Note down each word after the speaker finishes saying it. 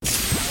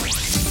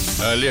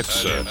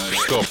Alexa,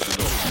 stop.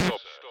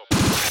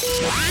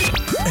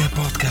 A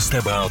podcast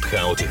about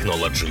how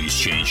technology is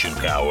changing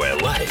our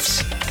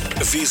lives.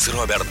 With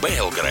Robert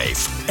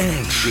Belgrave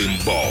and Jim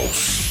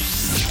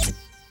Bowles.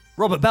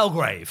 Robert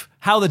Belgrave,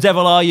 how the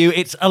devil are you?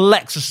 It's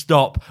Alexa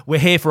Stop. We're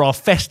here for our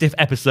festive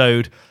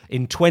episode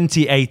in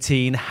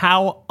 2018.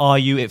 How are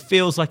you? It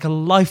feels like a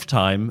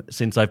lifetime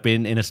since I've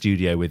been in a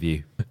studio with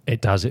you.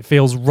 It does. It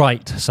feels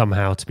right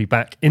somehow to be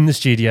back in the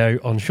studio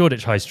on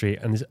Shoreditch High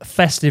Street on this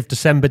festive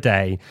December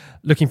day.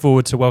 Looking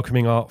forward to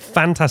welcoming our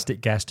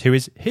fantastic guest who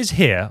is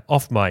here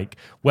off mic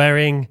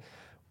wearing,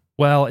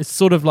 well, it's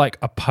sort of like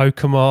a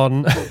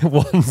Pokemon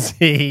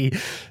onesie.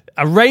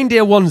 A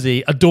reindeer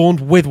onesie adorned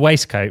with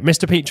waistcoat.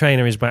 Mr. Pete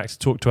Traynor is back to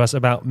talk to us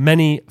about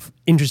many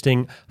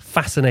interesting,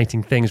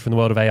 fascinating things from the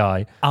world of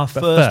AI. Our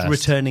first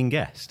returning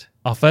guest.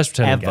 Our first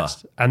returning Ever.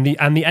 guest. And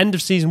the end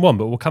of season 1,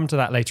 but we'll come to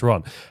that later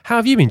on. How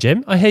have you been,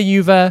 Jim? I hear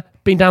you've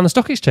been down the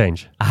stock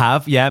exchange. I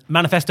have, yeah.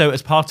 Manifesto,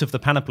 as part of the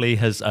panoply,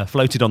 has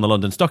floated on the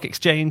London Stock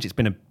Exchange. It's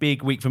been a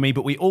big week for me,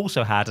 but we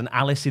also had an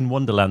Alice in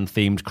Wonderland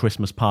themed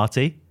Christmas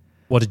party.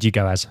 What did you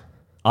go as?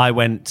 I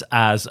went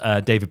as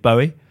David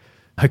Bowie.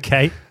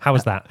 Okay, how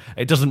was that?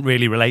 It doesn't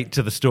really relate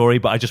to the story,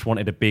 but I just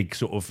wanted a big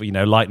sort of,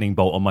 lightning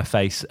bolt on my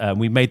face.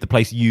 We made the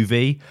place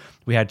UV.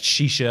 We had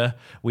shisha.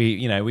 We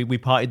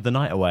partied the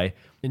night away.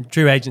 In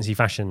true agency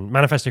fashion,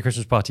 Manifesto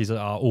Christmas parties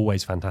are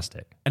always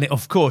fantastic. And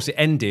of course, it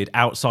ended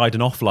outside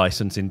an off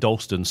license in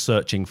Dalston,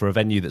 searching for a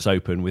venue that's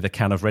open with a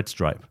can of Red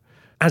Stripe.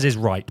 As is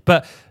right.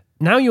 But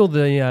now you're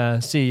the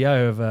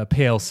CEO of a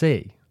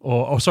PLC,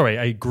 or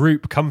a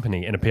group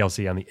company in a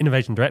PLC and the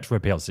innovation director for a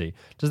PLC.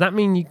 Does that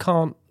mean you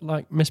can't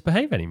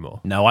misbehave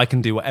anymore? No, I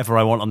can do whatever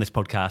I want on this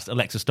podcast.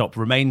 Alexa Stop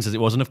remains as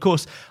it was. And of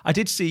course, I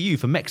did see you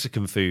for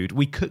Mexican food.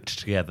 We cooked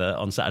together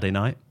on Saturday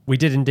night. We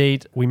did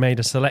indeed. We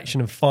made a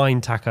selection of fine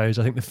tacos.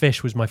 I think the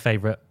fish was my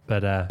favourite, but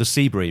The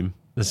sea bream.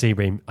 The sea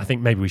bream. I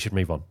think maybe we should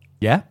move on.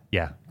 Yeah?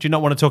 Yeah. Do you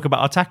not want to talk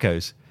about our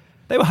tacos?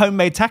 They were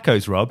homemade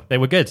tacos, Rob. They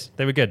were good.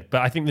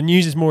 But I think the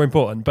news is more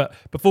important. But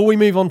before we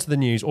move on to the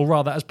news, or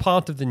rather as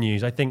part of the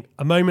news, I think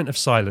a moment of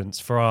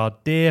silence for our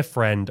dear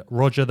friend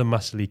Roger the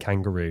Muscly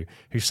Kangaroo,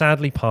 who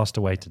sadly passed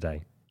away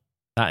today.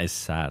 That is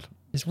sad.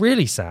 It's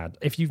really sad.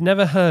 If you've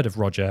never heard of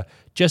Roger,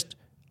 just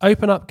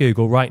open up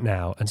Google right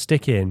now and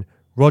stick in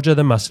Roger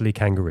the Muscly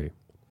Kangaroo.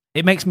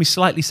 It makes me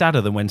slightly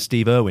sadder than when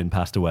Steve Irwin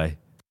passed away.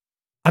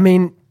 I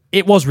mean,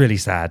 it was really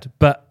sad,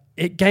 but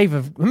it gave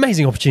an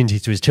amazing opportunity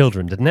to his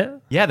children, didn't it?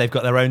 Yeah, they've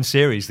got their own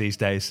series these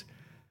days.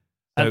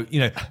 So,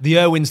 the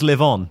Irwins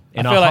live on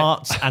in our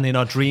hearts and in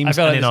our dreams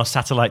and in our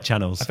satellite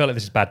channels. I feel like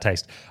this is bad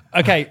taste.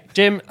 Okay,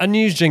 Jim, a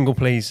news jingle,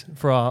 please,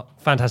 for our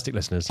fantastic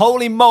listeners.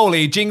 Holy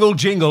moly, jingle,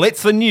 jingle,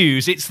 it's the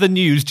news,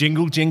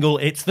 jingle, jingle,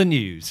 it's the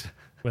news.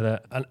 With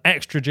an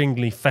extra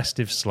jingly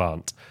festive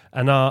slant.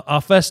 And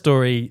our first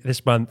story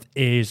this month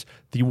is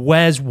the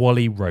Where's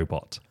Wally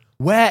robot.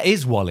 Where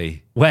is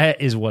Wally? Where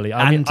is Wally?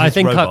 I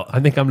think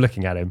I'm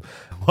looking at him.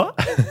 What?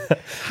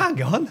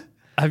 Hang on.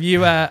 Have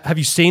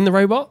you seen the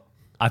robot?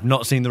 I've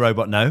not seen the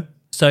robot, no.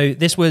 So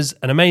this was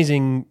an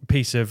amazing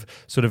piece of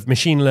sort of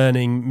machine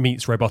learning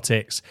meets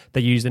robotics. They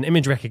used an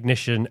image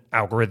recognition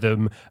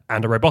algorithm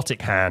and a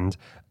robotic hand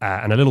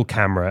and a little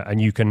camera,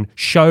 and you can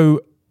show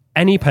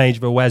any page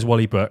of a Where's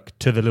Wally book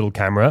to the little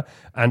camera,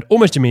 and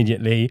almost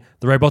immediately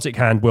the robotic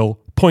hand will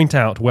point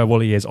out where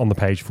Wally is on the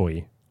page for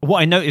you. What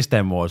I noticed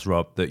then was,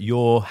 Rob, that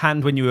your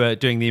hand, when you were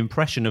doing the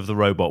impression of the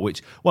robot,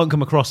 which won't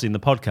come across in the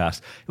podcast,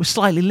 it was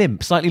slightly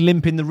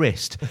limp in the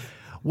wrist.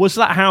 Was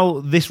that how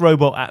this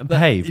robot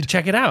behaved?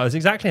 Check it out. It's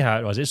exactly how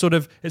it was. It sort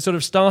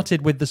of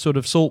started with the sort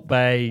of Salt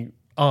Bay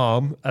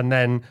arm and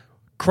then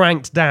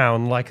cranked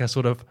down like a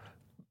sort of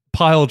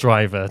pile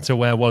driver to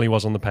where Wally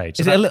was on the page.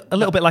 So is it a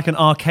little bit like an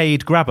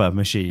arcade grabber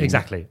machine?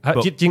 Exactly.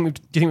 Do you think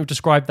we've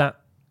described that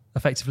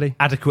effectively?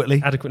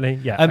 Adequately,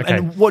 yeah. Okay.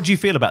 And what do you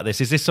feel about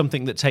this? Is this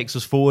something that takes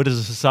us forward as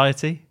a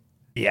society?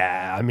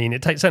 Yeah, I mean,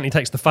 it certainly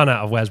takes the fun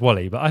out of Where's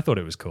Wally, but I thought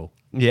it was cool.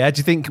 Yeah, do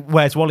you think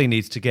Where's Wally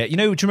needs to get... do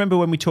you remember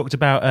when we talked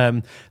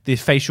about the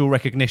facial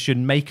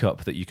recognition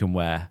makeup that you can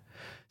wear?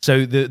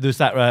 So there's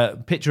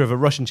that picture of a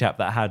Russian chap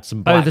that had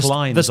some black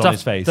lines on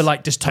his face. The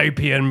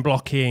dystopian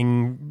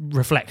blocking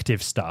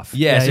reflective stuff.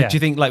 Yeah, so do you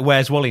think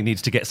Where's Wally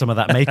needs to get some of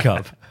that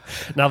makeup?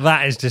 Now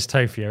that is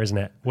dystopia, isn't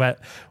it?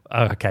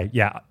 Okay,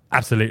 yeah,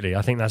 absolutely.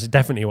 I think that's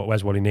definitely what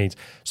Where's Wally needs.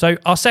 So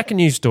our second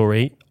news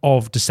story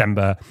of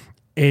December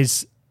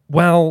is,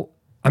 well,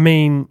 I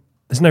mean,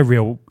 there's no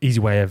real easy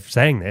way of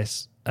saying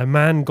this. A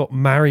man got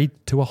married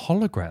to a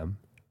hologram.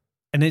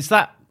 And is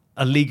that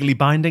a legally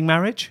binding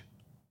marriage?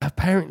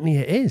 Apparently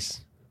it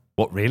is.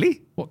 What,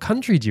 really? What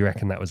country do you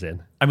reckon that was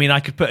in? I mean, I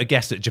could put a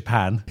guess at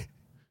Japan.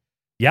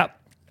 Yep.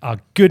 Our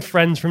good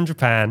friends from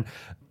Japan.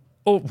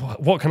 Oh,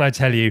 what can I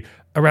tell you?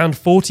 Around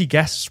 40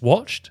 guests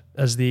watched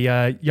as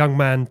the young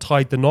man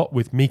tied the knot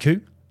with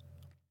Miku.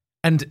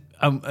 And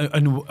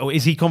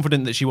is he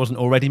confident that she wasn't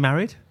already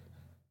married?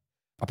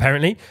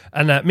 Apparently.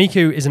 And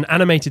Miku is an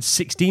animated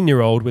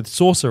 16-year-old with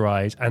saucer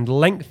eyes and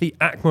lengthy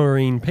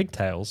aquamarine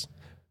pigtails.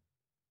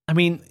 I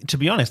mean, to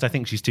be honest, I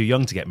think she's too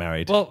young to get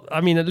married. Well,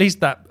 I mean, at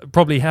least that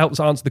probably helps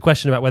answer the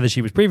question about whether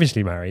she was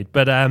previously married.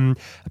 But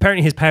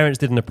apparently his parents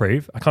didn't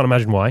approve. I can't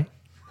imagine why.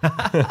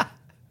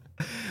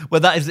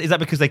 Well, is that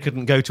because they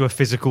couldn't go to a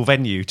physical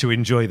venue to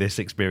enjoy this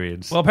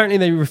experience? Well, apparently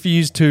they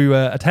refused to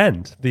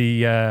attend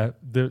the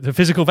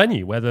physical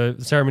venue where the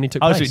ceremony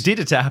took place. So it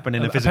did happen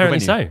in a physical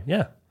apparently venue? So,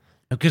 yeah.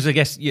 Because I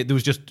guess there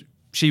was just,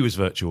 she was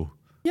virtual.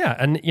 Yeah,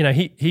 and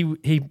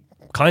he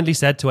kindly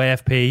said to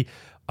AFP,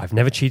 "I've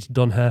never cheated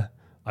on her.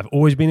 I've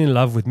always been in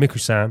love with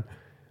Miku-san."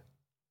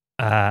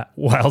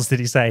 What else did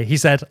he say? He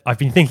said, "I've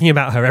been thinking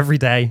about her every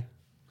day."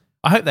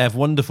 I hope they have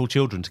wonderful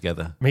children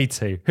together. Me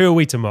too. Who are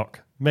we to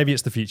mock? Maybe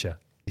it's the future.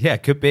 Yeah,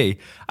 could be.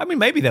 I mean,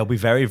 maybe they'll be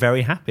very,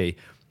 very happy.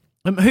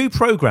 Who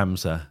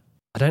programs her?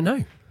 I don't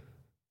know.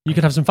 You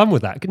could have some fun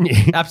with that, couldn't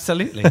you?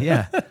 Absolutely,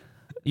 yeah.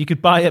 You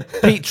could buy a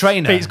Pete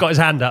Trainer. Pete's got his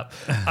hand up.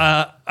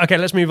 Okay,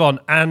 let's move on.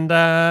 And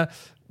the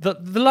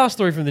last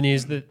story from the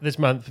news this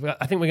month,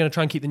 I think we're going to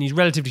try and keep the news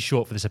relatively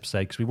short for this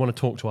episode because we want to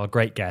talk to our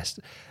great guest,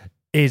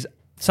 is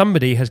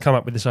somebody has come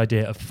up with this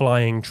idea of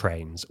flying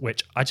trains,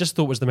 which I just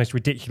thought was the most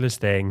ridiculous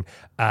thing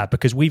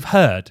because we've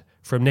heard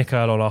from Nick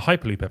Earl on our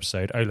Hyperloop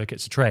episode, Oh Look,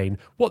 It's a Train,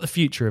 what the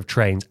future of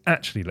trains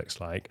actually looks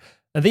like.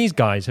 And these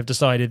guys have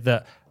decided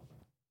that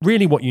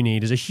really what you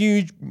need is a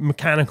huge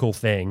mechanical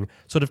thing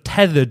sort of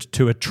tethered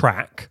to a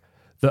track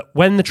that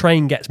when the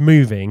train gets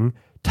moving,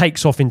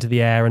 takes off into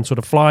the air and sort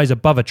of flies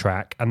above a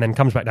track and then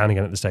comes back down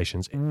again at the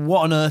stations.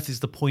 What on earth is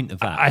the point of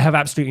that? I have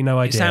absolutely no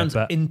idea. It sounds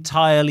but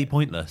entirely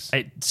pointless.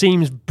 it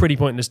seems pretty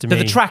pointless to me.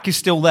 So the track is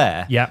still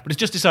there, Yeah. but it's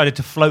just decided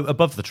to float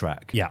above the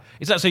track. Yeah.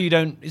 Is that so you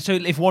don't? So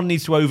if one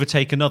needs to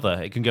overtake another,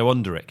 it can go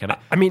under it, can it?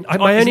 I mean, Isn't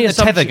my only the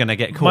assumption, tether going to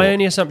get caught? My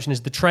only assumption is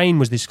the train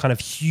was this kind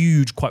of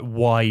huge, quite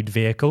wide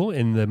vehicle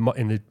in the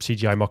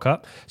CGI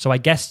mock-up. So I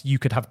guess you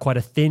could have quite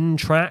a thin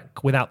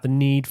track without the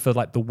need for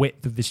like the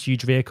width of this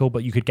huge vehicle,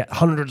 but you could get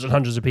hundreds and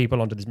hundreds of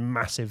people onto this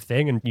massive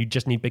thing, and you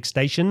just need big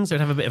stations. So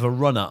it'd have a bit of a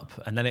run up,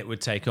 and then it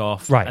would take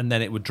off, Right. and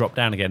then it would drop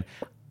down again.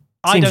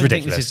 I Seems don't think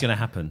ridiculous. this is going to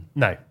happen.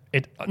 No,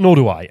 nor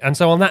do I. And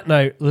so on that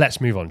note, let's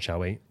move on, shall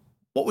we?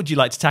 What would you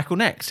like to tackle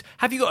next?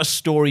 Have you got a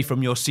story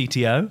from your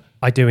CTO?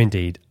 I do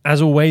indeed.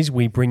 As always,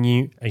 we bring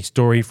you a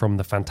story from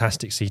the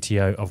fantastic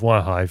CTO of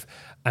Wirehive,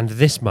 and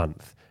this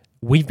month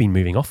we've been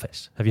moving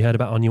office. Have you heard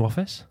about our new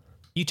office?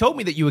 You told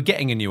me that you were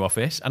getting a new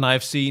office, and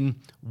I've seen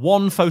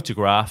one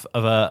photograph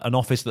of an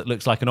office that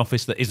looks like an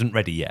office that isn't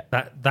ready yet.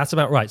 That's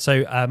about right.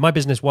 So my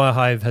business,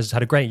 Wirehive, has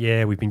had a great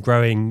year. We've been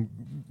growing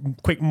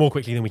more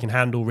quickly than we can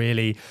handle,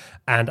 really.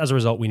 And as a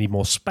result, we need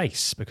more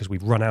space because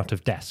we've run out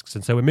of desks.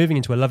 And so we're moving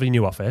into a lovely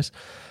new office.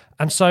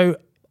 And so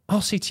our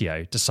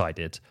CTO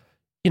decided,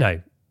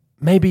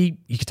 maybe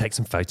you could take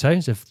some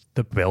photos of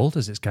the build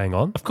as it's going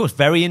on. Of course,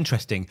 very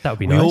interesting. That would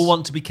be we nice. all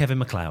want to be Kevin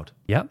McLeod.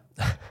 Yeah.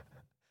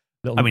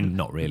 I mean,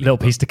 not really. Little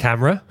piece to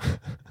camera.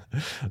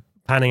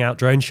 Panning out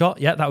drone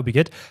shot. Yeah, that would be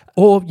good.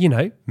 Or,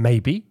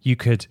 maybe you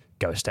could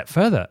go a step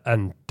further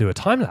and do a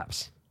time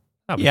lapse.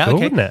 That would be cool,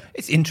 wouldn't it?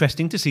 It's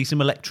interesting to see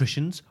some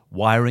electricians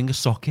wiring a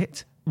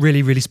socket.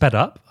 Really, really sped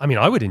up. I mean,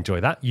 I would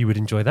enjoy that. You would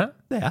enjoy that.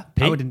 Yeah.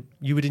 Pete,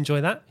 you would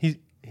enjoy that.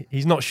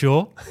 He's not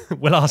sure.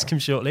 We'll ask him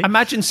shortly.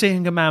 Imagine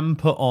seeing a man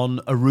put on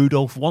a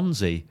Rudolph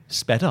onesie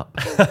sped up.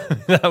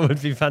 That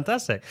would be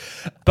fantastic.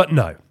 But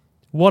no,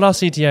 what our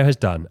CTO has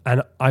done,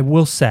 and I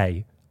will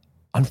say,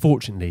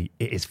 unfortunately,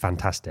 it is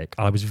fantastic.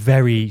 I was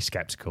very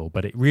skeptical,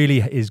 but it really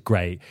is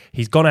great.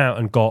 He's gone out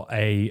and got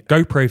a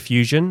GoPro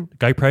Fusion.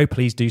 GoPro,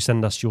 please do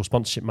send us your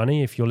sponsorship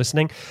money if you're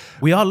listening.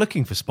 We are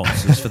looking for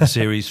sponsors for the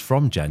series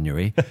from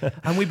January,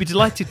 and we'd be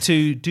delighted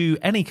to do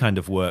any kind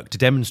of work to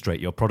demonstrate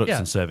your products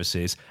and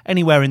services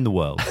anywhere in the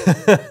world.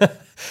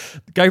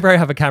 GoPro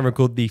have a camera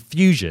called the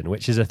Fusion,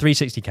 which is a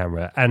 360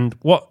 camera, and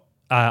what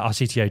our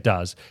CTO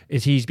does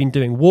is he's been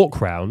doing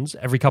walk rounds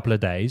every couple of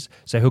days.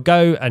 So he'll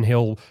go and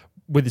he'll,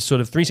 with this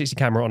sort of 360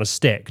 camera on a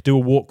stick, do a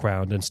walk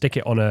round and stick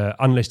it on an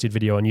unlisted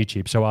video on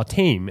YouTube. So our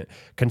team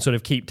can sort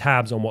of keep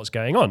tabs on what's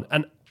going on.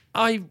 And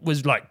I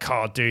was like,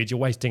 dude, you're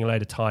wasting a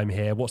load of time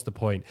here. What's the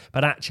point?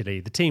 But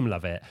actually, the team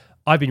love it.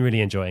 I've been really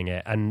enjoying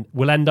it. And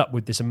we'll end up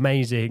with this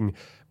amazing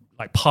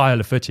pile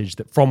of footage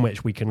from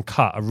which we can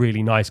cut a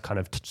really nice kind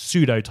of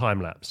pseudo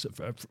time lapse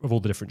of all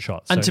the different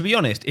shots. And to be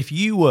honest, if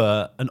you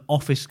were an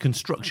office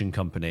construction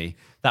company,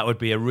 that would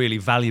be a really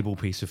valuable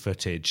piece of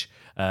footage.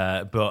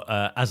 But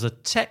as a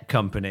tech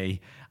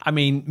company, I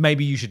mean,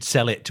 maybe you should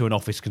sell it to an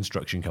office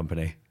construction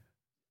company.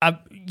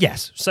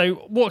 Yes. So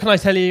what can I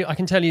tell you? I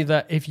can tell you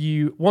that if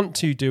you want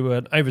to do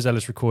an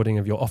overzealous recording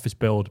of your office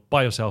build,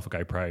 buy yourself a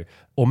GoPro,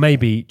 or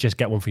maybe just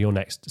get one for your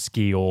next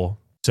ski or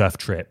surf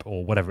trip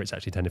or whatever it's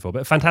actually intended for.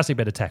 But a fantastic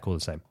bit of tech all the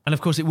same. And of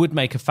course, it would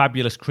make a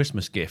fabulous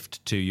Christmas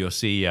gift to your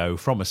CEO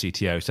from a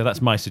CTO. So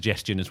that's my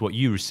suggestion, as what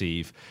you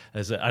receive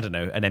as, an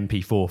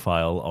MP4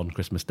 file on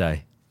Christmas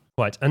Day.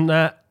 Right. And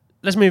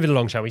let's move it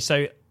along, shall we?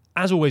 So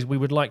as always, we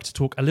would like to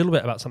talk a little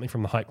bit about something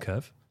from the hype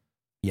curve.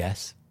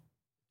 Yes.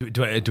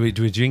 Do we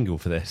do a jingle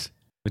for this?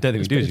 We don't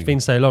think we do a It's jingle. been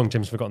so long,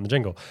 Jim's forgotten the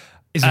jingle.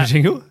 Is there a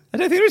jingle? I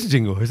don't think there is a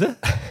jingle, is there?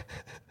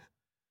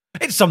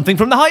 It's something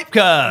from the hype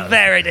curve.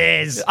 There it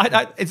is.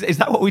 Is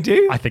that what we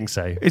do? I think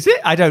so. Is it?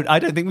 I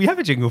don't think we have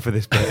a jingle for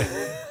this bit.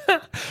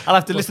 I'll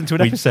have to listen to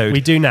an episode.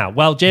 We do now.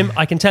 Well, Jim,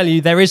 I can tell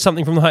you there is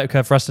something from the hype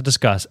curve for us to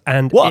discuss.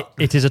 And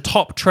it is a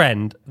top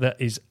trend that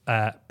is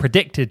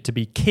predicted to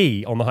be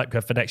key on the hype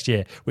curve for next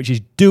year, which is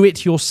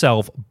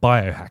do-it-yourself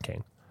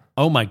biohacking.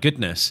 Oh my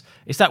goodness.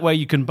 Is that where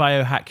you can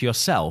biohack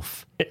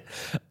yourself?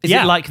 Is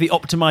it like the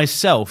optimized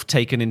self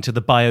taken into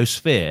the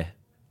biosphere?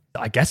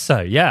 I guess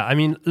so, yeah. I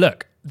mean,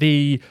 look,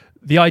 the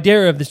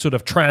idea of this sort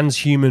of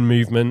transhuman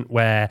movement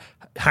where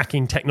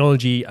hacking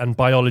technology and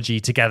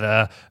biology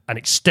together and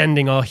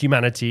extending our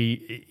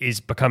humanity is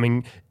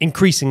becoming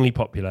increasingly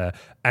popular.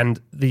 And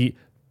the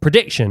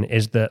prediction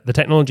is that the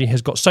technology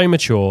has got so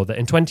mature that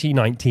in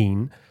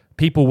 2019,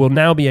 people will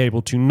now be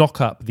able to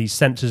knock up these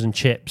sensors and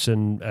chips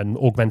and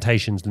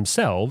augmentations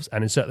themselves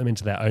and insert them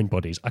into their own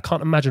bodies. I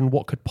can't imagine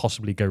what could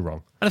possibly go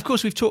wrong. And of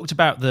course, we've talked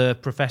about the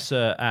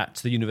professor at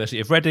the University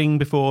of Reading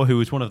before, who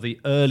was one of the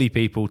early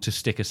people to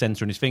stick a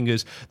sensor in his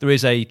fingers. There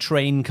is a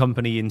train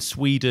company in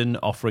Sweden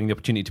offering the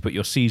opportunity to put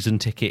your season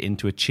ticket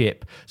into a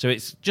chip. So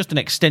it's just an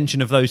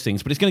extension of those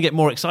things, but it's going to get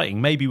more exciting.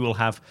 Maybe we'll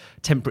have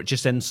temperature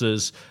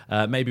sensors.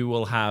 Maybe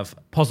we'll have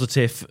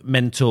positive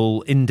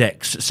mental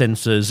index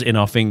sensors in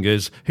our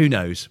fingers. Who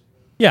knows?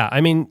 Yeah,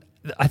 I mean,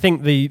 I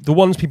think the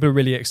ones people are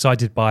really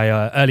excited by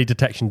are early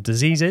detection of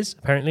diseases,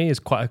 apparently, is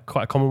quite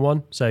a common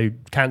one. So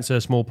cancer,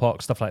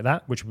 smallpox, stuff like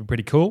that, which would be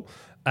pretty cool.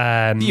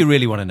 Do you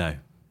really want to know?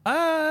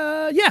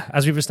 Yeah,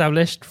 as we've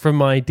established from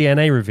my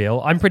DNA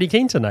reveal, I'm pretty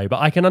keen to know, but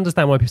I can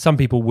understand why some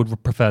people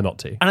would prefer not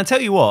to. And I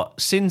tell you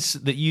what, since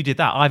that you did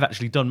that, I've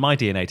actually done my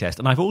DNA test,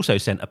 and I've also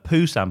sent a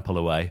poo sample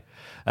away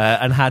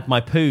and had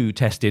my poo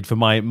tested for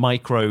my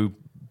microbiome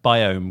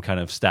kind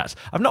of stats.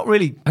 I've not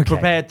really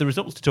prepared the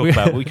results to talk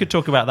about, but we could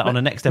talk about that on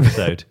a next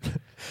episode.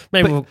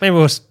 Maybe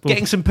we'll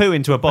getting some poo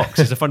into a box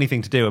is a funny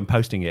thing to do, and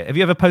posting it. Have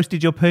you ever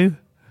posted your poo?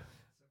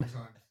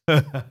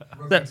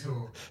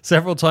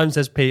 Several times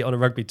says Pete on a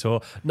rugby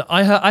tour. No,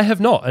 I have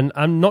not, and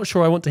I'm not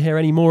sure I want to hear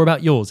any more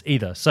about yours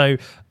either. So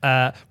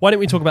why don't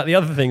we talk about the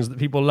other things that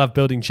people love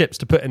building chips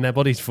to put in their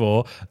bodies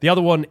for? The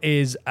other one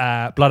is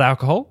blood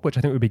alcohol, which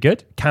I think would be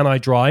good. Can I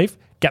drive?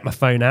 Get my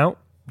phone out?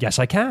 Yes,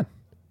 I can.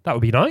 That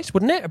would be nice,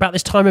 wouldn't it? About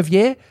this time of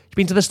year, you've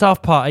been to the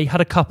staff party,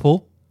 had a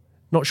couple,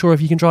 not sure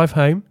if you can drive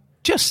home.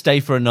 Just stay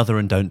for another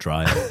and don't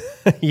drive.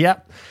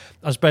 Yep.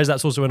 I suppose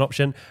that's also an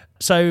option.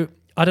 So,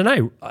 I don't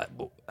know.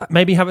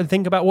 Maybe have a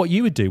think about what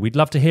you would do. We'd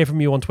love to hear from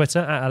you on Twitter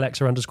at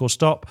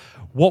Alexa_stop.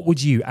 What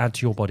would you add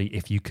to your body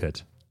if you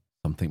could?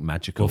 Something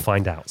magical. We'll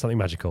find out. Something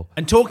magical.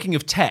 And talking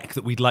of tech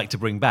that we'd like to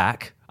bring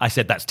back, I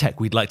said that's tech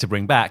we'd like to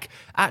bring back.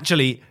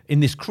 Actually, in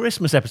this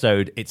Christmas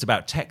episode, it's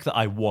about tech that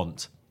I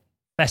want.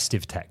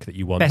 Festive tech that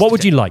you want. What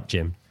would you like,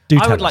 Jim?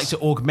 I would like to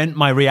augment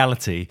my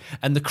reality.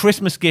 And the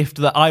Christmas gift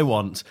that I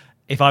want,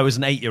 if I was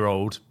an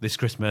 8-year-old this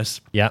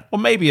Christmas, or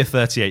maybe a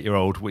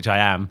 38-year-old, which I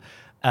am,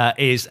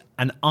 is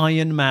an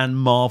Iron Man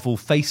Marvel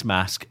face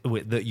mask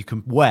that you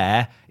can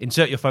wear,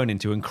 insert your phone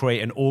into, and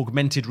create an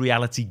augmented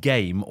reality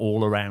game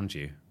all around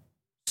you.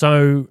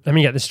 So, let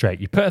me get this straight.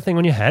 You put a thing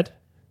on your head.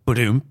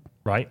 Boom.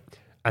 Right.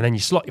 And then you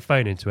slot your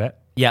phone into it.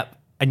 Yep.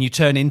 And you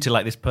turn into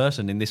like this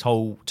person in this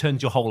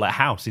turns your whole like,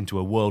 house into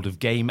a world of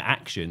game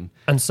action.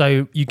 And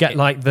so you get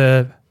like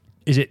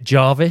is it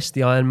Jarvis,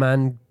 the Iron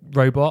Man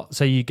robot?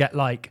 So you get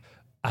like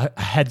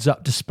a heads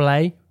up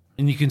display.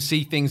 And you can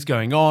see things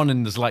going on,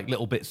 and there's like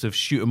little bits of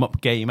shoot 'em up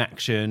game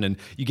action, and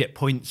you get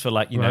points for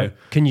like, you know.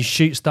 Can you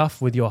shoot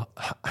stuff with your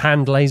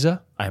hand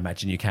laser? I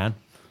imagine you can.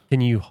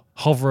 Can you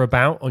hover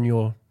about on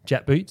your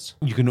jet boots?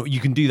 You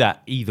can do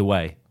that either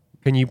way.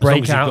 Can you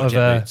break out of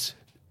a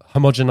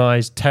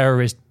homogenized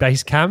terrorist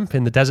base camp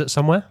in the desert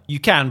somewhere? You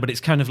can, but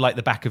it's kind of like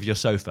the back of your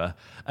sofa.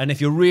 And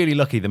if you're really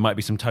lucky, there might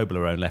be some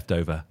Toblerone left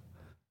over.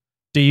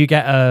 Do you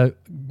get a,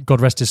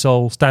 God rest his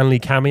soul, Stanley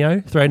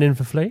cameo thrown in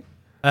for Flea?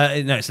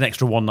 No, it's an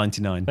extra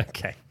 $1.99.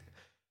 Okay.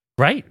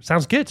 Great.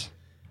 Sounds good.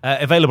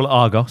 Available at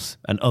Argos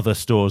and other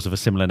stores of a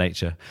similar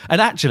nature. And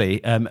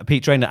actually,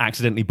 Pete Traynor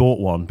accidentally bought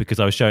one because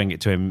I was showing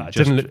it to him.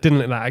 Didn't look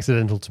that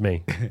accidental to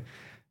me.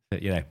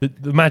 You know,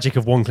 the magic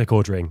of one-click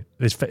ordering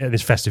this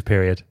festive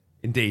period.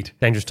 Indeed.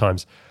 Dangerous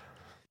times.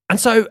 And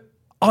so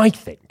I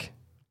think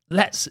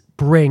let's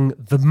bring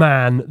the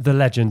man, the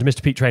legend,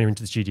 Mr. Pete Traynor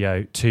into the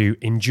studio to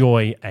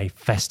enjoy a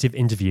festive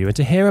interview and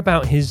to hear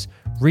about his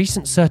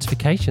recent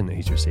certification that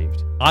he's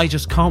received. I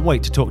just can't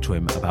wait to talk to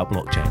him about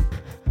blockchain.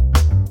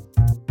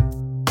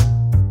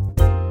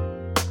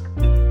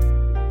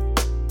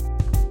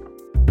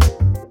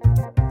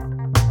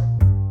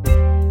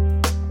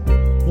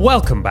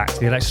 Welcome back to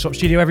the Alexa Stop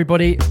Studio,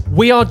 everybody.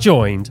 We are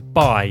joined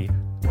by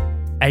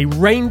a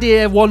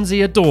reindeer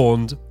onesie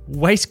adorned,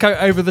 waistcoat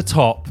over the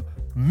top,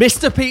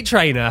 Mr. Pete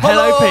Traynor.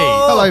 Hello, Pete.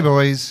 Hello,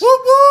 boys.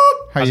 Whoop,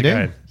 whoop. How you doing?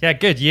 Going? Yeah,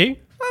 good. You?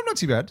 I'm not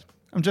too bad.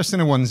 I'm just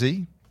in a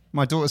onesie.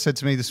 My daughter said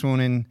to me this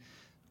morning,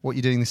 "What are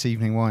you doing this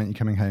evening? Why aren't you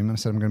coming home?" And I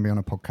said, "I'm going to be on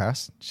a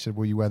podcast." She said,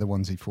 "Will you wear the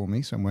onesie for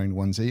me?" So I'm wearing the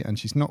onesie. And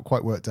she's not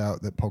quite worked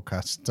out that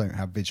podcasts don't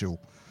have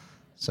visual.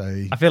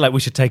 So I feel like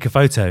we should take a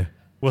photo.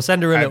 We'll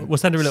send her a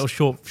little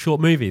short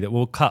movie that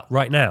we'll cut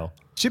right now.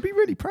 She'd be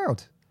really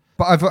proud.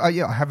 But I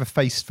have a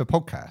face for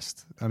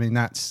podcast. I mean,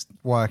 that's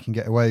why I can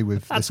get away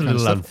with That's this a kind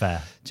little of stuff.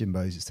 unfair. Jim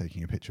Bowes is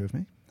taking a picture of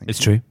me. Thank It's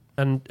you. true.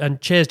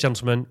 And cheers,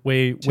 gentlemen.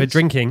 We're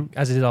drinking,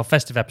 as it is our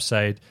festive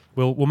episode.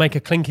 We'll make a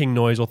clinking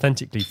noise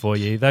authentically for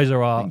you. Those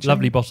are our Thank you.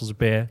 lovely bottles of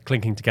beer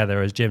clinking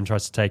together as Jim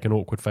tries to take an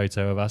awkward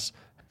photo of us.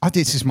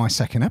 This is my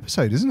second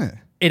episode, isn't it?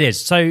 It is.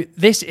 So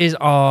this is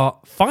our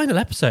final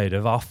episode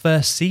of our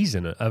first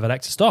season of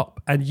Alexa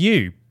Stop. And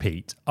you,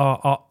 Pete, are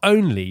our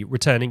only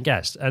returning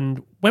guest.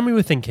 And when we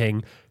were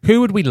thinking, who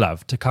would we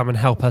love to come and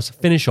help us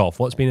finish off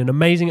what's been an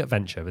amazing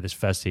adventure with this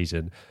first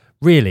season,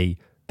 really,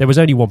 there was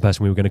only one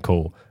person we were going to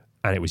call,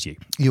 and it was you.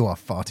 You are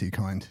far too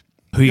kind.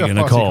 Who are you are going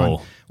to far too call?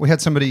 kind. We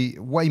had somebody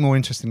way more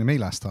interesting than me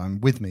last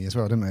time with me as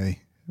well, didn't we? We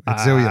had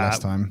Zillia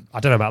last time. I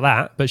don't know about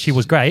that, but she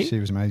was great. She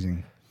was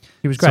amazing.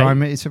 She was great.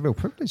 So it's a real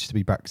privilege to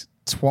be back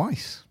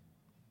twice.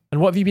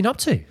 And what have you been up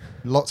to?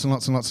 Lots and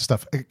lots and lots of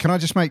stuff. Can I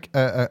just make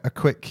a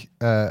quick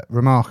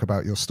remark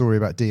about your story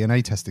about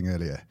DNA testing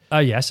earlier? Oh,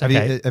 yes. Have you-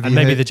 Okay. have And you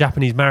maybe heard- the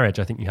Japanese marriage,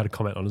 I think you had a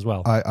comment on as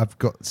well. I've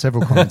got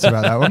several comments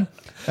about that one.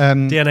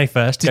 DNA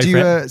first. Did go you?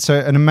 for it. So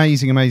an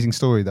amazing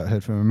story that I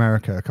heard from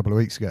America a couple of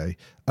weeks ago,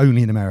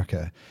 only in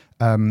America,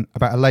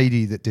 about a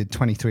lady that did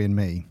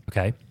 23andMe,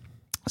 Okay.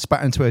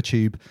 spat into her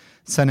tube,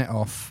 sent it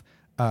off,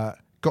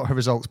 got her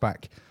results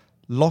back,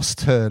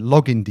 lost her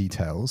login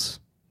details,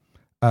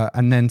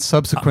 and then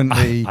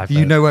subsequently, I've you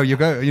heard. know where you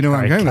go. You know where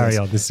I'm going. with Carry this.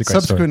 on. This is a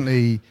great story.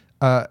 Subsequently,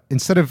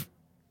 instead of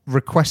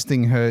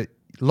requesting her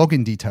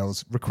login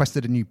details,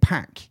 requested a new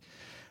pack,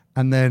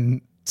 and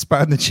then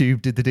spat in the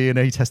tube, did the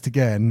DNA test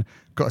again,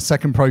 got a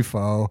second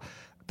profile.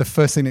 The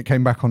first thing that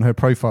came back on her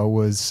profile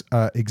was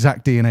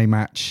exact DNA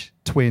match,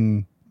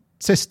 twin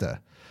sister.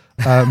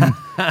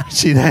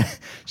 She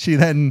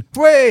then,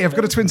 wait, I've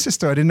got a twin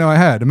sister I didn't know I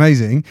had.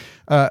 Amazing.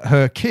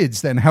 Her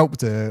kids then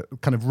helped her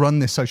kind of run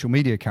this social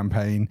media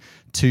campaign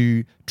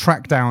to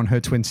track down her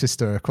twin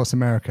sister across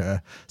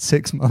America.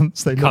 6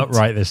 months they Can't looked.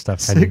 write this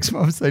stuff, can you? 6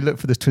 months they looked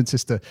for this twin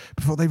sister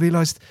before they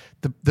realised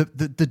the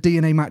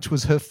DNA match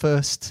was her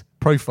first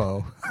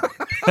profile.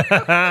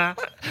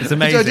 It's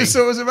amazing. I just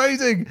thought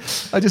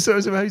it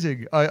was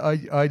amazing.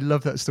 I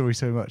love that story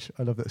so much.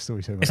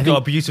 It's got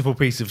a beautiful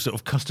piece of sort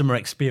of customer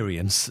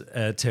experience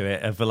to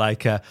it, of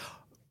like,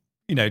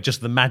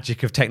 just the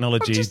magic of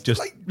technology, Just, just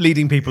like-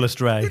 leading people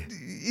astray.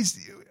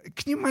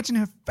 Can you imagine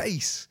her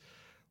face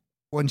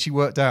when she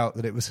worked out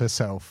that it was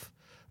herself?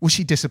 Was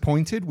she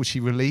disappointed? Was she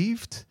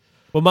relieved?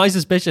 Well, my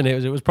suspicion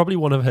it was probably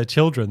one of her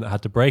children that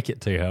had to break it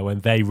to her when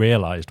they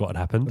realised what had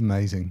happened.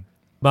 Amazing.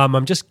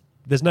 Mum,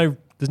 there's no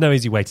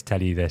easy way to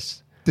tell you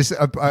this.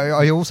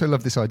 I also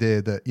love this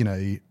idea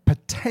that,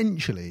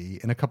 potentially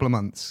in a couple of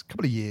months,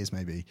 couple of years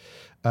maybe,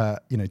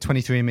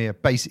 23andMe are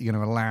basically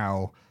going to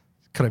allow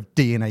kind of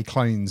DNA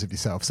clones of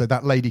yourself. So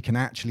that lady can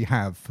actually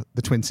have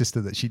the twin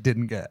sister that she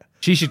didn't get.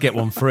 She should get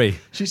one free.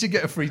 She should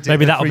get a free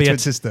Maybe that'll be twin a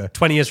sister.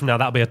 20 years from now,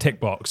 that'll be a tick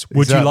box. Would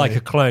you Exactly. like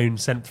a clone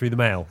sent through the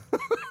mail?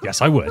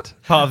 Yes, I would.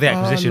 Part of the I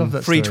acquisition, love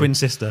that free story. twin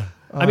sister.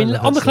 I mean,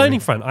 love on that the cloning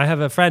story. front, I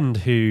have a friend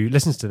who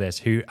listens to this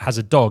who has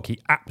a dog he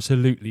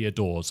absolutely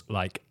adores.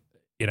 Like,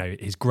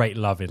 his great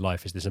love in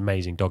life is this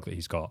amazing dog that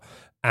he's got.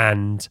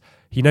 And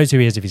he knows who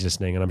he is if he's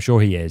listening, and I'm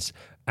sure he is.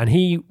 And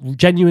he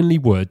genuinely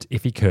would,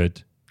 if he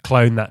could,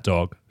 clone that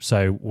dog.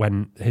 So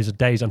when his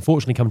days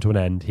unfortunately come to an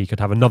end, he could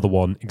have another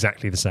one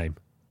exactly the same.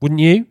 Wouldn't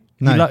you?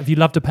 No. If you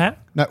loved a pet?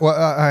 No, well,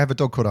 I have a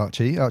dog called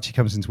Archie. Archie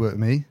comes into work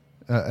with me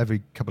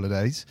every couple of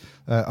days.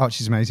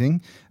 Archie's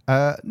amazing.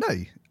 No,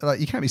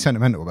 you can't be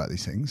sentimental about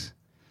these things.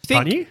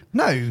 Can't you?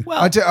 No,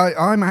 Well-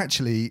 I'm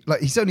actually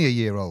he's only a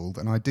year old,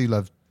 and I do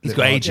love. He's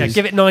little got Archies. ages.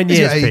 Yeah, give it 9 He's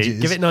years, got Pete.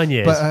 ages. Give it 9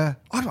 years. But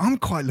I'm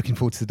quite looking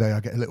forward to the day I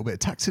get a little bit of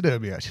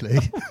taxidermy. Actually,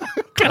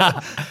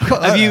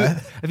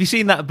 Have you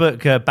seen that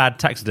book, Bad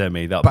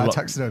Taxidermy? That bad blog?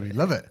 taxidermy?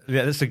 Love it.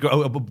 Yeah, that's a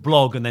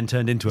blog and then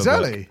turned into a book.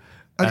 Exactly.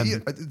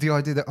 And the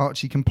idea that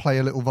Archie can play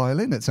a little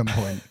violin at some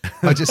point,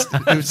 it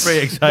was Pretty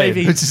exciting.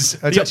 Maybe-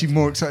 It's actually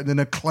more exciting than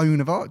a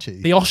clone of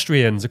Archie. The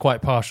Austrians are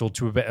quite partial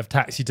to a bit of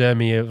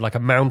taxidermy of like a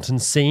mountain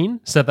scene.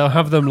 So they'll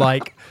have them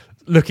like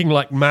looking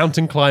like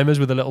mountain climbers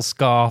with a little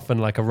scarf and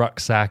like a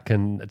rucksack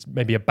and it's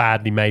maybe a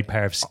badly made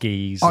pair of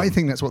skis. I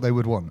think that's what they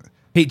would want.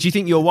 Pete, do you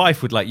think your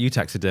wife would like you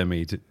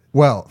taxidermied?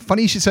 Well,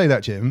 funny you should say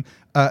that, Jim.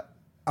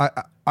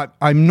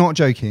 I'm not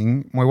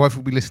joking. My wife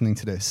will be listening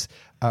to this.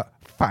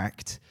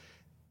 Fact,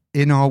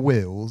 in our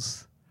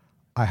wills,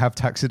 I have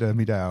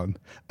taxidermy down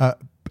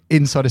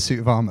inside a suit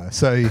of armour.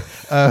 So,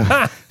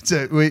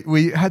 so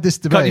we had this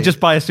debate. Can't you just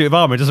buy a suit of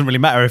armour? It doesn't really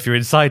matter if you're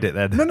inside it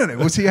then. No.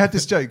 Well, so you had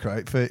this joke,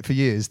 right, for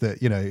years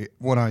that,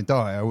 when I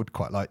die, I would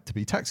quite like to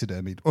be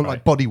taxidermied or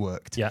like body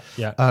worked. Yeah.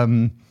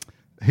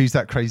 Who's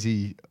that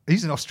crazy?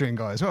 He's an Austrian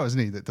guy as well, isn't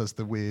he? That does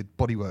the weird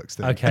bodyworks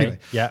thing. Okay, Anyway,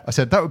 yeah. I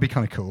said that would be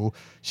kind of cool.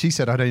 She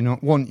said, I do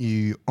not want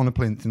you on a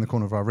plinth in the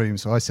corner of our room.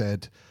 So I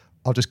said,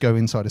 I'll just go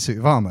inside a suit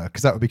of armour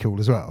because that would be cool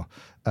as well.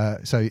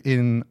 So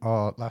in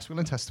our last will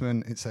and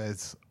testament, it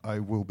says I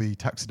will be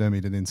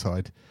taxidermied and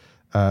inside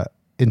a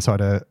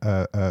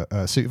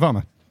suit of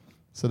armour.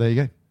 So there you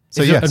go.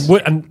 So yes,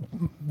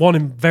 And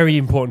one very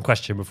important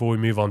question before we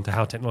move on to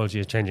how technology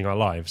is changing our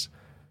lives.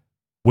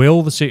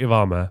 Will the suit of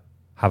armour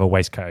have a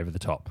waistcoat over the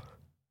top?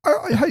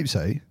 I hope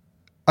so.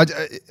 I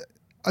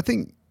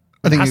think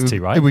It has would, to,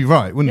 right? It would be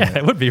right, wouldn't Yeah, it?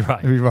 it would be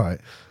right. It would be right.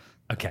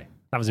 Okay,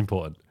 that was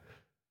important.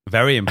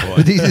 Very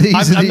important. These are the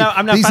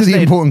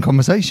fascinated. important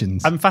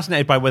conversations. I'm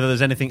fascinated by whether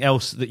there's anything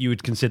else that you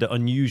would consider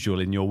unusual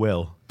in your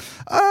will.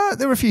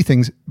 There are a few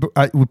things,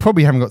 but we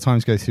probably haven't got time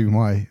to go through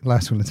my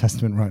last will and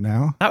testament right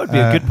now. That would be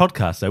a good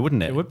podcast, though,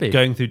 wouldn't it? It would be.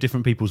 Going through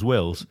different people's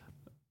wills.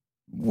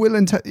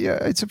 Yeah,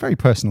 it's a very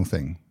personal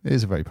thing. It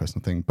is a very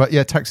personal thing. But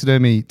yeah,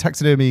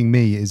 taxidermying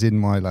me is in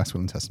my last will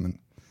and testament.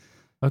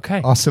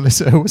 Okay. Our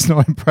solicitor was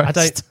not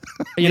impressed.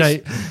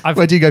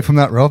 Where do you go from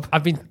that, Rob?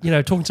 I've been,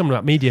 talking to someone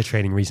about media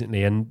training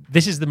recently, and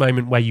this is the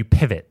moment where you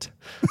pivot.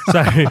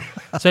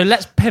 So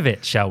let's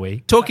pivot, shall we?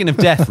 Talking of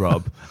death,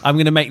 Rob, I'm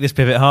going to make this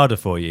pivot harder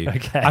for you.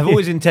 Okay. I've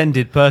always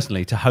intended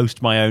personally to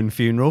host my own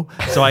funeral,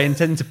 so I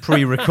intend to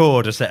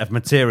pre-record a set of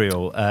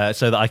material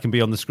so that I can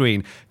be on the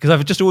screen, because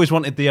I've just always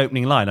wanted the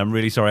opening line. I'm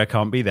really sorry I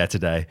can't be there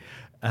today.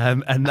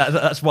 And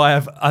that's why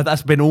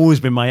that's always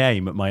been my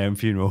aim at my own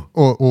funeral.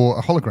 Or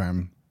a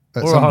hologram.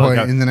 At some point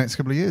in the next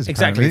couple of years,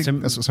 exactly.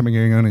 That's what's something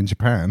going on in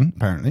Japan,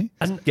 apparently.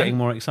 And getting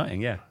more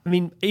exciting, yeah. I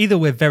mean, either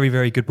we're very,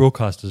 very good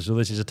broadcasters or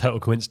this is a total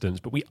coincidence,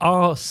 but we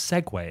are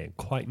segueing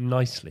quite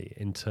nicely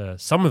into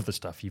some of the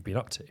stuff you've been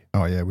up to.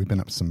 Oh, yeah, we've been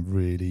up to some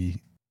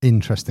really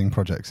interesting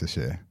projects this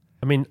year.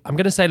 I mean, I'm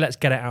going to say let's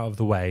get it out of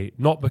the way,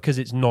 not because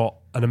it's not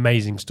an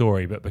amazing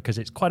story, but because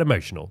it's quite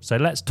emotional. So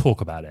let's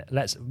talk about it.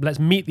 Let's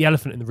meet the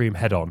elephant in the room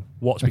head on.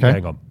 What's been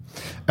going on?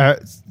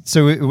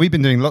 So we've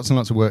been doing lots and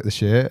lots of work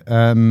this year.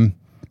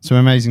 Some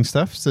amazing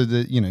stuff. So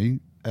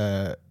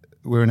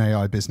we're an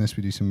AI business.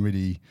 We do some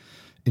really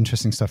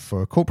interesting stuff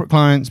for corporate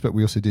clients, but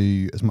we also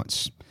do as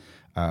much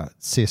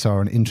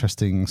CSR and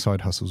interesting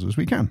side hustles as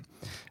we can.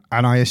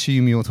 And I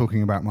assume you're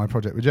talking about my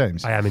project with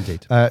James. I am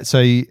indeed.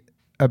 So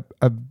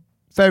a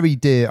very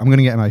dear, I'm going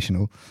to get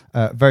emotional,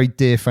 very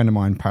dear friend of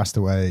mine passed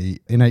away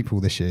in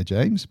April this year,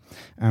 James.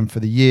 And for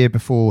the year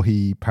before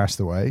he passed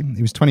away,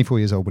 he was 24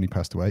 years old when he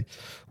passed away,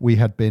 we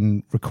had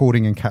been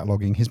recording and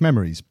cataloguing his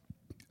memories.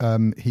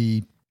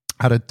 He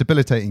had a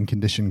debilitating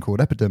condition called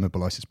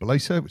epidermolysis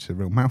bullosa, which is a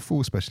real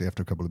mouthful, especially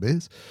after a couple of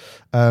beers.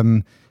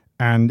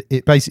 And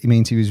it basically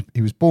means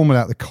he was born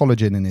without the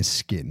collagen in his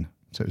skin.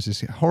 So it was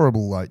this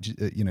horrible,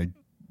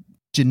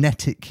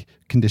 genetic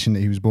condition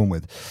that he was born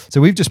with. So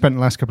we've just spent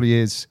the last couple of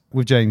years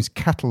with James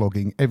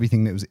cataloguing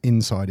everything that was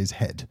inside his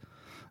head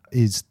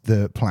is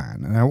the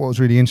plan. And now what was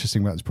really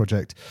interesting about this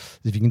project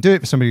is if you can do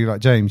it for somebody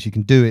like James, you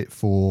can do it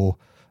for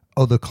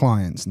other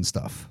clients and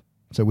stuff.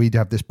 So we'd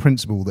have this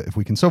principle that if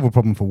we can solve a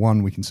problem for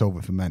one, we can solve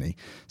it for many.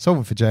 Solve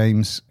it for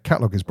James,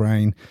 catalogue his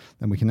brain,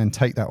 then we can then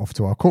take that off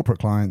to our corporate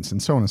clients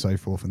and so on and so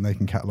forth, and they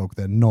can catalogue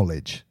their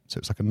knowledge. So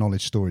it's like a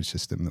knowledge storage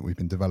system that we've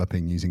been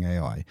developing using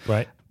AI.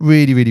 Right.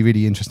 Really, really,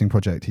 really interesting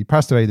project. He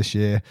passed away this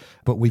year,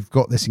 but we've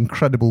got this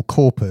incredible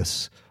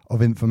corpus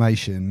of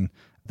information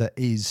that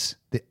is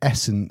the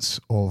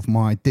essence of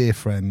my dear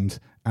friend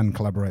and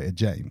collaborator,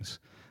 James.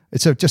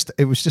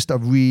 It was just a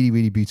really,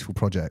 really beautiful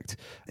project.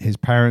 His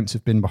parents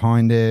have been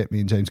behind it.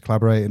 Me and James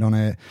collaborated on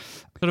it.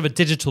 Sort of a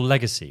digital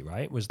legacy,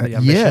 right? Was the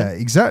ambition? Yeah,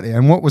 exactly.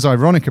 And what was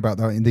ironic about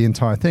that in the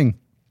entire thing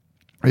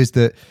is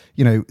that,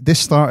 this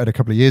started a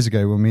couple of years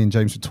ago when me and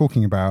James were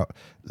talking about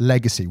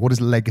legacy. What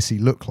does legacy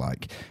look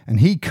like? And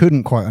he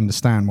couldn't quite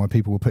understand why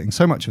people were putting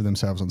so much of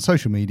themselves on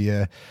social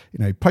media,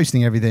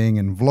 posting everything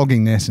and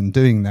vlogging this and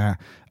doing that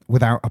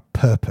without a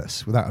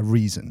purpose, without a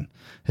reason.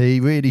 He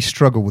really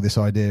struggled with this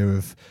idea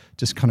of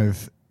just kind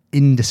of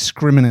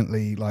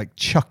indiscriminately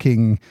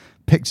chucking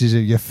pictures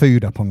of your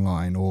food up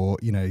online or,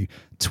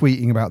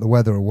 tweeting about the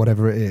weather or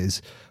whatever it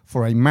is.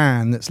 For a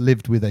man that's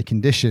lived with a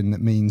condition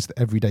that means that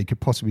every day could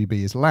possibly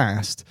be his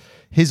last,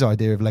 his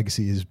idea of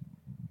legacy is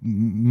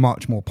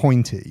much more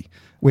pointy,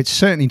 which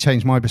certainly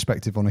changed my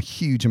perspective on a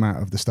huge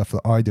amount of the stuff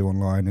that I do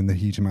online and the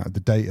huge amount of the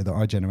data that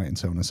I generate and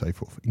so on and so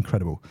forth.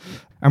 Incredible.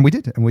 And we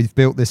did. And we've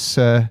built this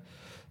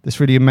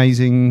really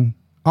amazing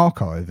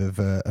archive of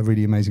a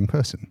really amazing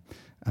person.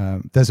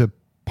 There's a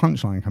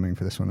punchline coming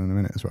for this one in a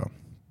minute as well.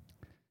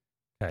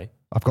 Okay.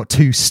 I've got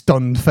two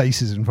stunned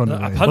faces in front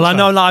of me. Well, I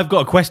know I've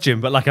got a question,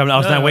 but I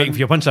was now waiting for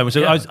your punchline.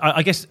 So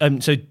I guess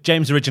so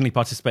James originally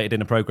participated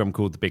in a program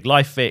called The Big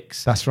Life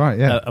Fix. That's right,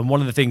 yeah. And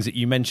one of the things that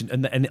you mentioned,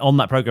 and on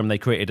that program they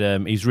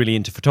created, he's really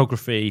into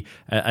photography,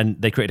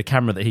 and they created a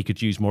camera that he could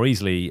use more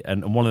easily.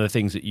 And one of the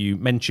things that you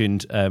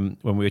mentioned when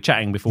we were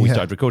chatting before we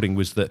started recording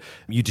was that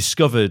you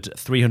discovered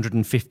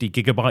 350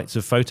 gigabytes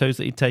of photos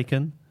that he'd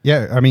taken.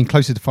 Yeah,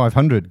 closer to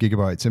 500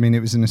 gigabytes. It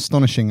was an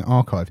astonishing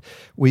archive.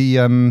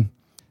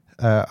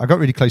 I got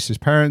really close to his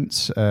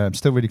parents. I'm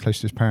still really close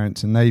to his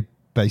parents, and they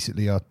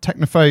basically are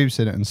technophobes.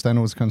 They don't understand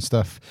all this kind of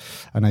stuff.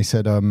 And they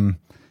said,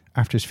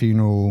 after his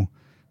funeral,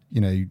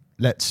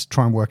 let's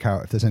try and work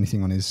out if there's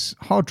anything on his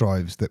hard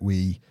drives that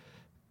we,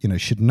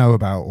 should know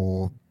about,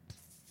 or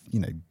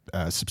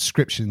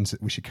subscriptions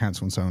that we should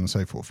cancel, and so on and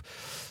so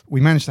forth.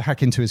 We managed to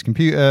hack into his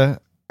computer,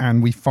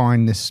 and we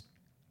find this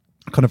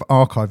kind of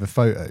archive of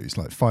photos,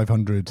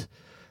 500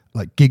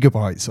 like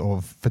gigabytes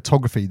of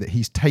photography that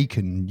he's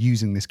taken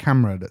using this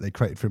camera that they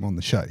created for him on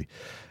the show.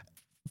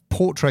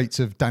 Portraits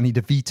of Danny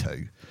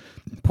DeVito,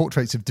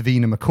 portraits of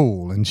Davina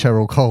McCall and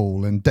Cheryl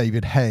Cole and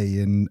David Hay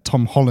and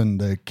Tom Holland,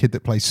 the kid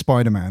that plays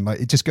Spider-Man. Like,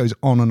 it just goes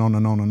on and on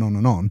and on and on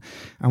and on.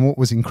 And what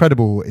was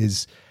incredible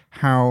is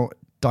how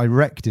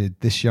directed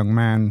this young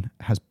man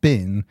has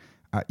been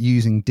at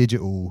using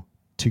digital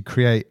to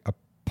create a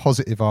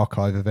positive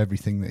archive of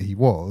everything that he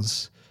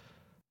was.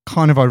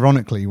 Kind of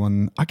ironically,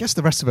 when I guess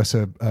the rest of us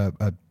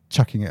are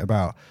chucking it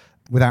about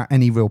without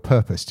any real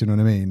purpose. Do you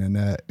know what I mean? And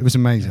it was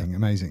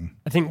amazing.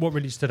 I think what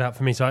really stood out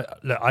for me, so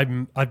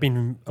I've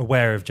been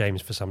aware of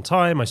James for some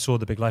time. I saw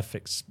The Big Life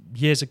Fix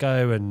years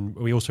ago, and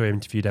we also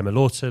interviewed Emma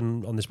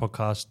Lawton on this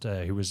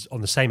podcast, who was on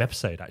the same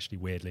episode, actually,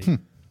 weirdly,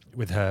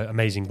 with her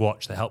amazing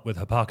watch that helped with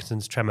her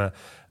Parkinson's tremor.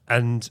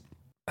 And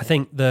I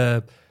think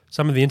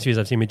some of the interviews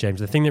I've seen with James,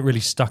 the thing that really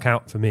stuck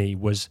out for me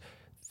was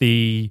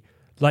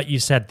like you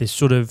said, this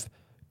sort of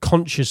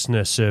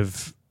consciousness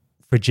of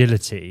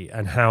fragility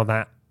and how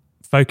that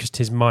focused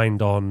his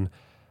mind on,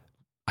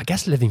 I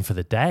guess, living for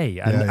the day,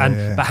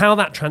 but how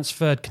that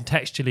transferred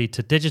contextually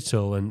to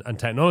digital and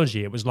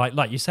technology. It was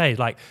like you say,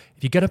 like,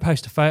 if you're going to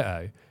post a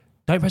photo,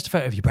 don't post a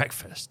photo of your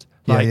breakfast.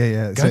 Like,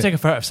 go and take a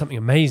photo of something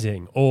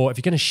amazing, or if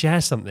you're going to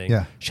share something,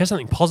 share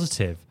something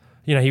positive.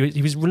 You know,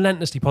 he was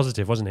relentlessly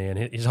positive, wasn't he?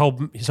 And his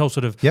whole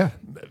sort of,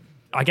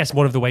 I guess,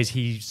 one of the ways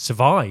he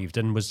survived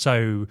and was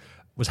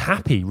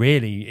happy,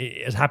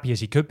 really, as happy as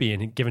he could be,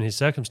 and given his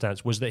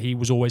circumstance, was that he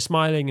was always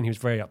smiling and he was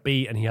very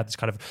upbeat and he had this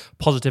kind of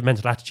positive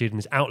mental attitude and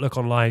his outlook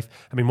on life.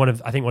 I mean,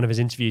 I think one of his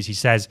interviews, he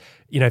says,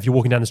 you know, if you're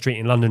walking down the street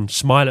in London,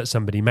 smile at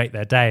somebody, make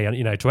their day. And,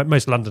 you know, to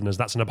most Londoners,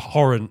 that's an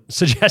abhorrent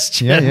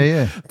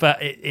suggestion.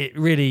 But it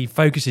really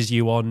focuses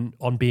you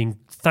on being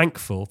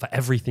thankful for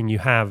everything you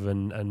have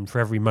and for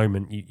every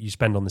moment you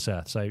spend on this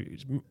earth. So,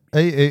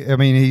 I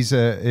mean, he's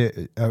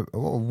a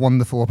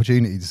wonderful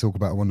opportunity to talk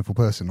about a wonderful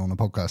person on a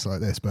podcast like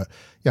this. But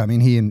yeah, I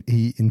mean,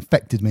 he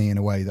infected me in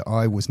a way that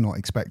I was not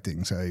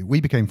expecting. So we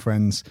became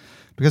friends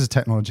because of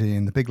technology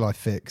and The Big Life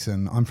Fix,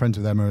 and I'm friends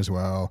with Emma as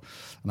well.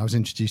 And I was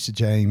introduced to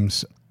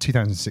James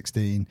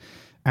 2016,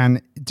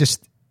 and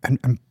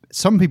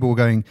some people were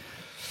going,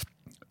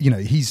 you know,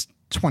 he's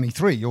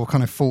 23, you're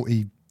kind of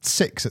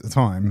 46 at the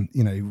time.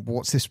 You know,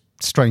 what's this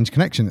strange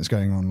connection that's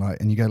going on?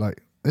 Like, and you go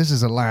like, this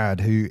is a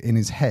lad who in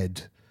his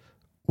head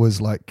was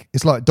like,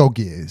 it's like dog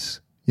years.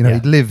 You know,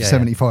 he'd lived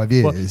 75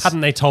 years. Well,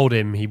 hadn't they told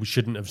him he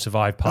shouldn't have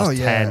survived past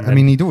 10? I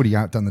mean, he'd already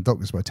outdone the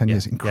doctors by 10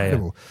 years.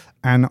 Incredible.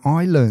 And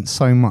I learned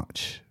so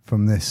much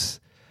from this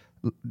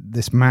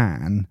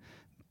man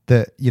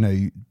that, you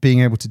know,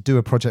 being able to do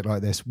a project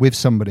like this with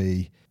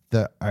somebody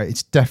that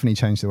it's definitely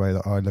changed the way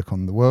that I look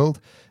on the world.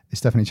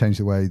 It's definitely changed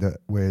the way that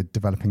we're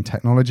developing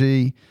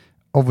technology.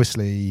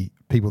 Obviously,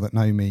 people that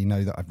know me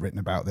know that I've written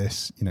about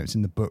this. You know, it's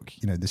in the book,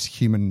 you know, this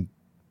human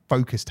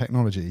focused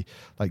technology.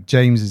 Like,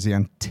 James is the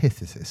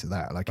antithesis of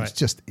that. Like, it's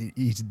just,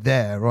 he's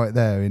there, right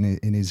there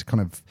in his kind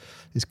of,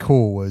 his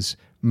core was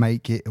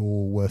make it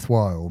all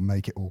worthwhile,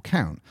 make it all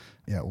count.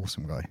 Yeah,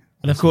 awesome guy.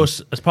 And of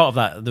course, as part of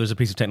that, there was a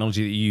piece of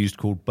technology that you used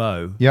called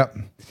Bow. Yep.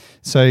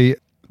 So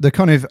the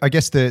kind of, I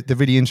guess the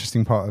really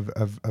interesting part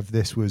of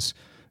this was,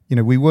 you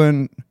know, we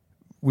weren't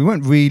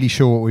really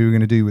sure what we were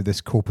going to do with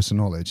this corpus of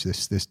knowledge,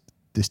 this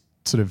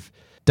sort of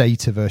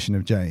data version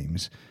of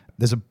James.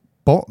 There's a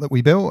bot that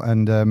we built,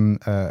 and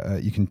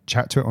you can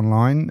chat to it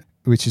online,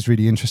 which is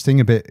really interesting,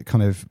 a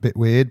bit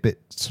weird,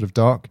 bit sort of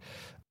dark.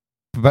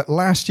 But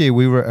last year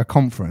we were at a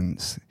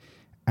conference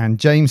and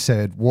James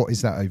said, what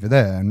is that over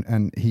there?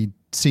 And he'd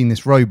seen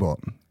this robot,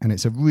 and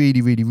it's a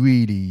really, really,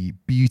 really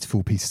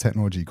beautiful piece of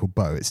technology called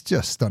Bow. It's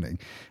just stunning.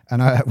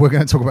 And we're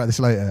going to talk about this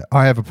later.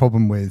 I have a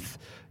problem with,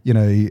 you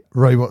know,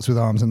 robots with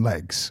arms and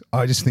legs.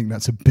 I just think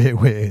that's a bit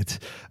weird.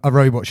 A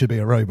robot should be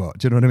a robot.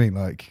 Do you know what I mean?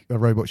 Like, a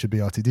robot should be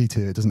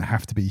R2-D2. It doesn't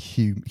have to be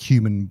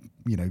human,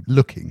 you know,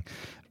 looking.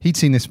 He'd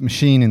seen this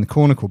machine in the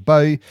corner called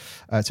Bow.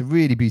 It's a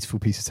really beautiful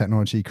piece of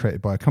technology created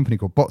by a company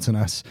called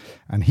Botanus.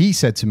 And he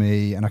said to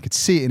me, and I could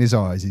see it in his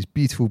eyes, his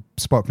beautiful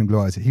sparkling blue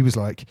eyes, he was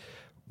like,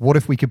 what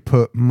if we could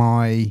put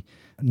my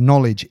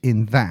knowledge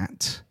in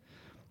that?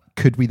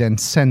 Could we then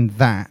send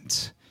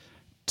that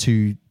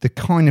to the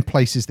kind of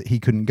places that he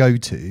couldn't go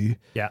to?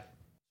 Yeah.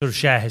 Sort of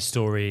share his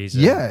stories.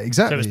 Yeah,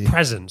 exactly. So it was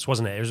presence,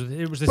 wasn't it?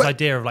 It was this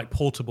idea of like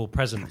portable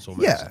presence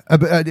almost. Yeah,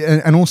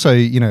 and also,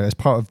 you know, as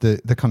part of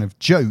the kind of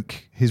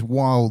joke, his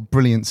wild,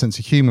 brilliant sense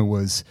of humour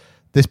was,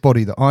 this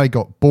body that I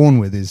got born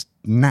with is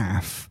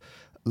naff.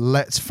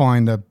 Let's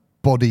find a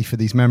body for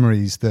these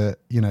memories that,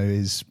 you know,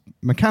 is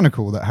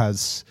mechanical, that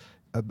has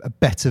a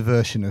better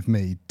version of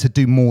me to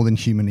do more than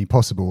humanly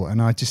possible. And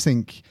I just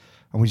think,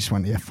 and we just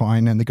went, yeah,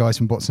 fine. And the guys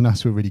from Bots and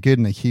Us were really good,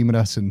 and they humoured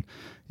us. And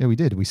yeah, we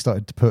did. We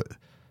started to put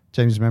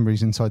James'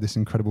 memories inside this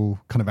incredible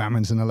kind of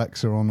Amazon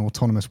Alexa on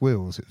autonomous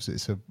wheels.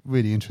 It's a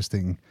really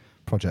interesting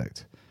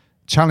project.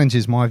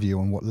 Challenges my view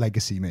on what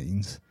legacy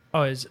means.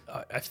 I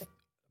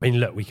mean,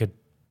 look, we could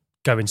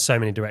go in so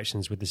many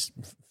directions with this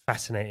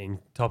fascinating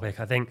topic.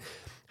 I think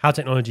how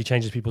technology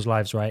changes people's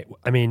lives, right?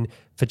 I mean,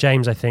 for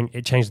James, I think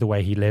it changed the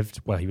way he lived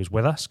while he was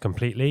with us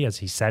completely, as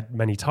he said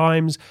many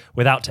times.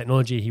 Without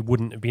technology, he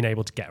wouldn't have been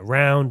able to get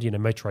around,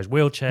 motorized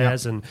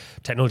wheelchairs and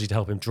technology to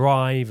help him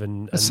drive.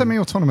 And A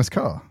semi-autonomous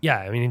car. yeah,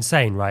 I mean,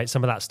 insane, right?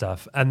 Some of that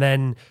stuff. And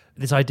then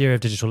this idea of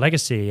digital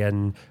legacy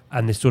and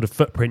this sort of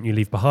footprint you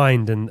leave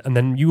behind. And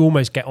then you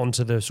almost get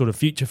onto the sort of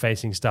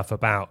future-facing stuff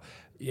about,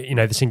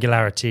 the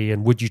singularity,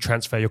 and would you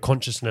transfer your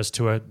consciousness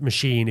to a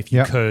machine if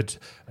you could,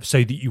 so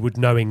that you would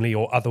knowingly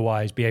or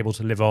otherwise be able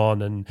to live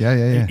on, and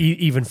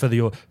even for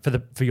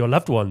your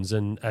loved ones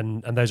and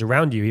those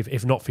around you,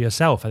 if not for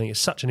yourself. I think it's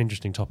such an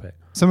interesting topic.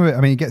 Some of it,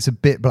 I mean, it gets a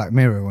bit Black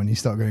Mirror when you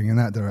start going in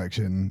that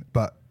direction,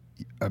 but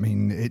I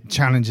mean, it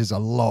challenges a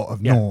lot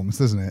of norms,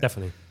 doesn't it?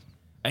 Definitely.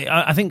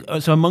 I think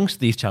so. Amongst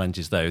these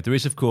challenges, though, there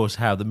is, of course,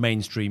 how the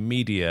mainstream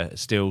media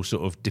still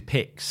sort of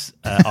depicts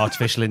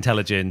artificial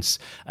intelligence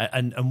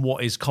and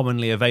what is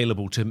commonly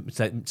available to,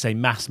 say,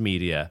 mass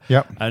media.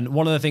 Yep. And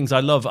one of the things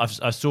I love, I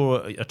saw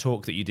a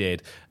talk that you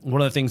did.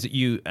 One of the things that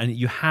you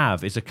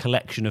have is a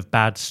collection of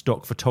bad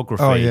stock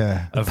photography. Oh,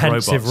 yeah. Of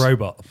Pensive robots.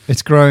 robot.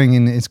 It's growing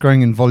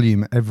in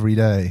volume every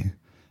day.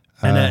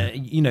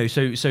 And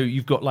so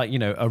you've got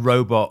a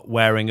robot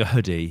wearing a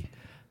hoodie.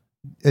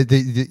 They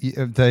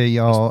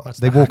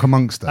That's walk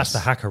amongst us. That's the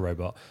hacker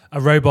robot.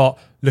 A robot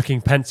looking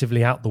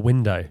pensively out the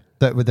window.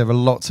 There are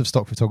lots of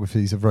stock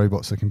photographies of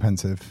robots looking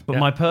pensive. But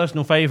my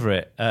personal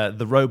favourite,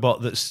 the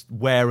robot that's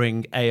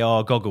wearing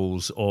AR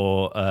goggles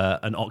or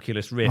an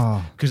Oculus Rift,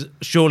 because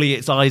surely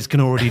its eyes can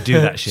already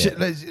do that shit.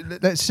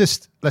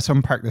 Let's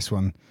unpack this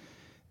one.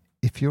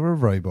 If you're a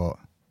robot,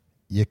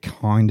 you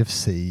kind of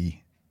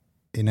see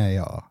in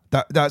AR.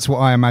 That's what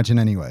I imagine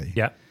anyway.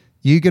 Yeah.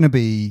 You're going to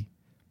be.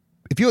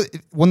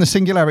 When the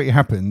singularity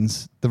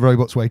happens, the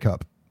robots wake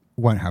up.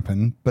 It won't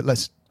happen, but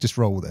let's just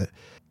roll with it.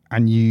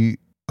 And you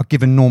are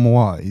given normal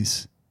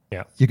eyes.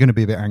 Yeah. You're going to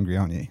be a bit angry,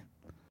 aren't you?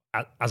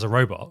 As a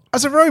robot.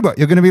 As a robot,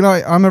 you're going to be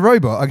like, I'm a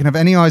robot. I can have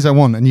any eyes I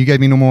want, and you gave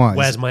me normal eyes.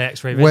 Where's my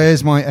X-ray vision?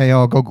 Where's my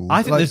AR goggles?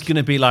 I think there's going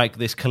to be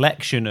this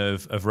collection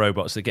of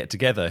robots that get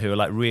together who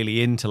are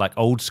really into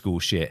old school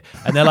shit.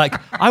 And they're like,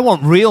 I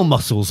want real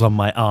muscles on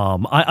my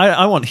arm.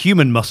 I want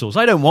human muscles.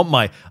 I don't want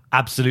my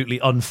absolutely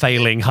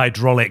unfailing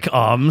hydraulic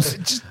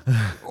arms.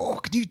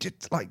 Can you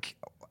just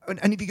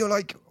and if you go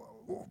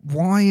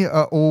why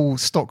are all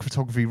stock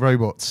photography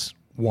robots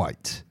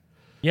white?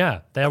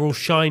 Yeah, they're all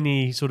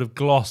shiny, sort of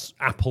gloss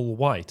apple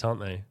white, aren't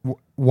they?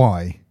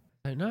 Why?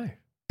 I don't know.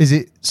 Is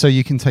it so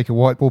you can take a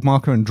whiteboard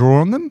marker and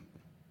draw on them?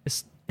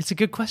 It's a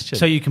good question.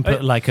 So you can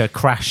put a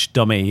crash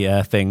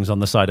dummy things on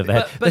the side of the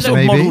head. but They're sort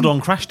of maybe. modelled on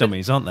crash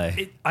dummies, aren't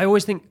they? I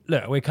always think,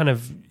 look,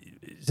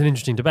 it's an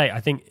interesting debate. I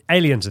think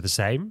aliens are the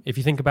same. If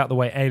you think about the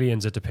way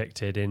aliens are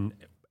depicted in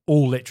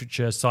all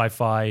literature,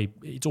 sci-fi,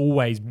 it's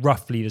always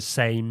roughly the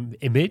same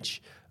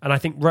image. And I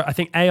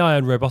think AI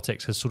and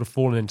robotics has sort of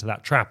fallen into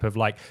that trap of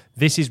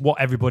this is what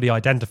everybody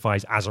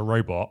identifies as a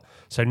robot.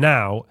 So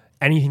now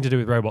anything to do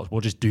with robots,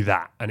 we'll just do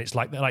that. And it's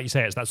like you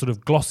say, it's that sort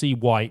of glossy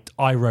white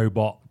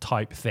iRobot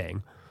type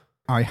thing.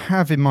 I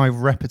have in my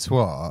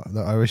repertoire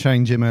that I was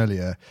showing Jim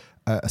earlier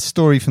a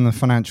story from the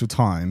Financial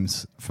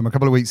Times from a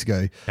couple of weeks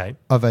ago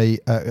of a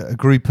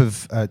group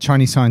of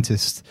Chinese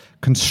scientists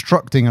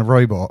constructing a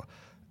robot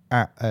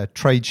at a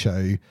trade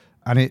show.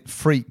 And it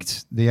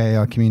freaked the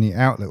AI community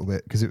out a little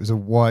bit because it was a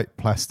white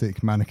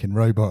plastic mannequin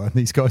robot. And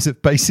these guys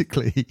have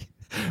basically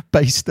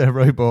based their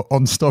robot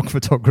on stock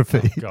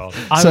photography. Oh,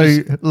 God. So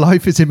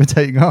life is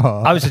imitating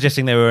art. I was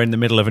suggesting they were in the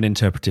middle of an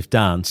interpretive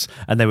dance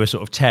and they were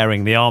sort of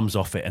tearing the arms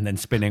off it and then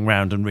spinning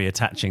round and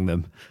reattaching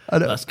them.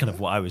 That's kind of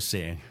what I was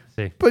seeing.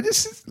 But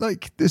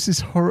this is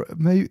horror.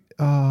 Maybe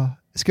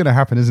it's going to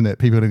happen, isn't it?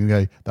 People are going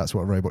to go, that's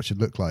what a robot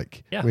should look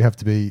like. Yeah. We have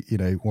to be,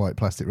 white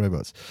plastic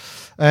robots.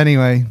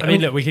 Anyway. I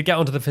mean, look, we could get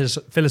onto the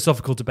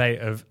philosophical debate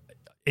of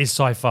is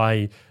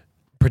sci-fi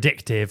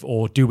predictive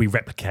or do we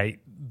replicate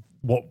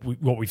what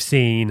we've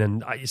seen?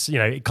 And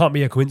it can't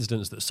be a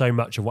coincidence that so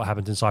much of what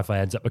happens in sci-fi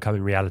ends up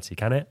becoming reality,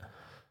 can it?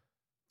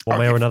 One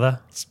way or another.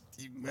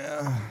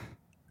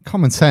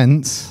 Common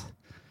sense.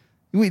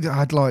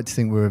 I'd like to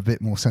think we're a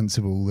bit more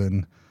sensible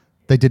than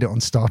they did it on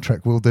Star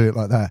Trek. We'll do it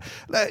like that.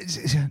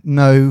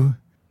 No,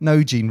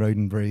 Gene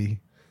Roddenberry.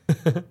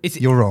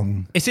 You're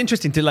wrong. It's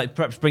interesting to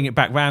perhaps bring it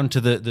back round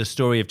to the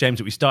story of James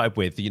that we started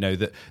with.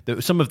 That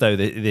some of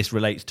this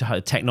relates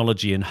to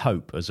technology and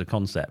hope as a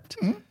concept.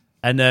 Mm-hmm.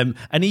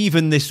 And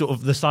even this sort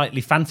of the slightly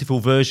fanciful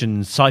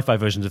versions, sci-fi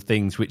versions of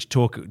things, which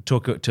talk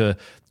to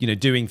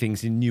doing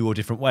things in new or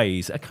different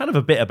ways, are kind of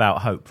a bit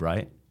about hope,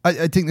 right?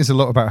 I think there's a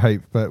lot about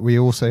hope, but we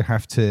also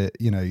have to,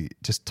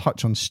 just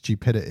touch on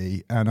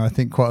stupidity. And I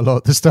think quite a lot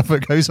of the stuff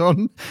that goes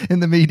on in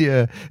the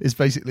media is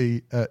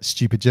basically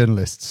stupid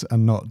journalists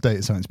and not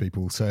data science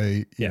people.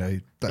 So,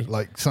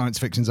 science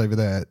fiction's over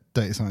there,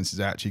 data science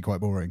is actually quite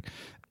boring.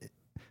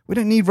 We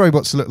don't need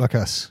robots to look like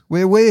us.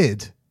 We're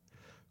weird.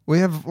 We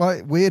have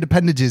weird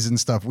appendages and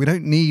stuff. We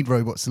don't need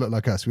robots to look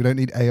like us. We don't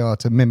need AR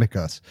to mimic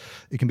us.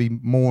 It can be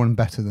more and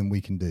better than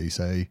we can do.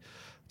 So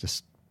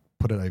just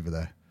put it over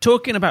there.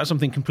 Talking about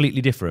something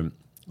completely different,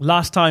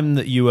 last time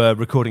that you were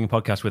recording a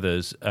podcast with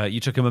us, you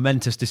took a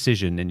momentous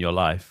decision in your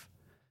life.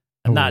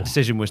 And that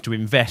decision was to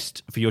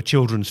invest for your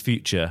children's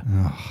future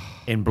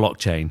in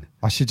blockchain.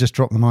 I should just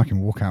drop the mic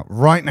and walk out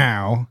right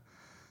now.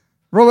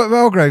 Robert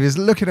Belgrave is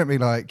looking at me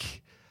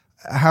like,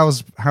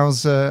 how's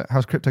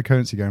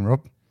cryptocurrency going,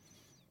 Rob?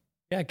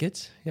 Yeah,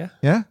 good. Yeah.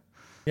 Yeah?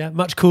 Yeah,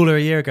 much cooler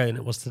a year ago than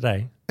it was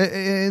today.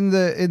 In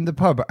the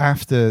pub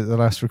after the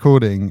last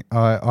recording,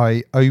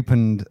 I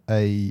opened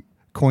a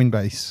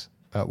Coinbase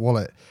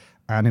wallet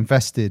and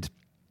invested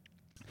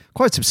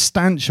quite a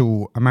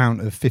substantial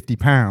amount of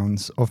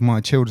 £50 of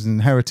my children's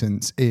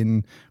inheritance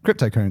in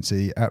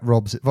cryptocurrency at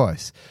Rob's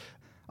advice.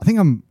 I think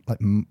I'm like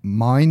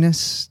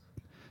minus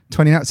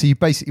 20 now. So you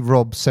basically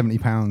rob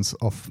 £70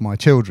 off my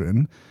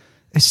children.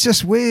 It's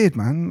just weird,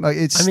 man. Like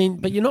it's. I mean,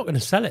 but you're not going to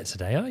sell it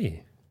today, are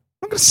you?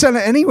 I'm going to sell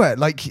it anywhere.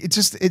 Like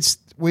it's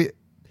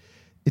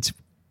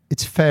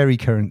fairy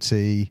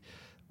currency.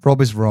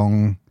 Rob is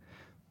wrong.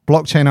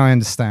 Blockchain, I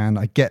understand.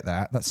 I get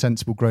that. That's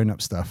sensible,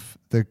 grown-up stuff.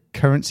 The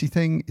currency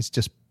thing is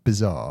just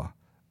bizarre,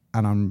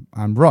 and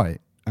I'm right.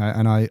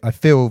 And I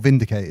feel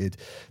vindicated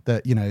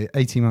that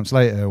 18 months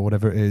later or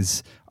whatever it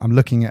is, I'm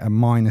looking at a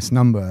minus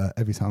number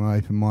every time I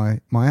open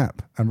my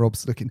app. And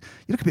Rob's looking.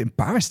 You look a bit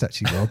embarrassed,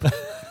 actually, Rob.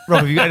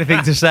 Rob, have you got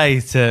anything to say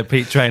to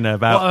Pete Traynor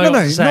about? No,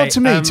 not to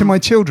me. To my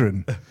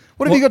children.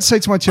 What have you got to say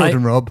to my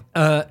children, Rob?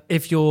 Hey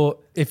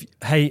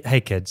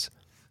kids,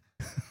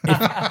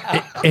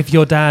 if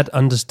your dad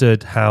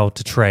understood how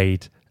to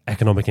trade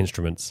economic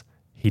instruments,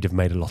 he'd have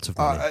made a lot of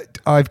money.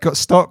 I've got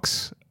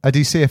stocks. I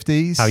do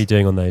CFDs. How are you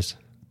doing on those?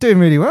 Doing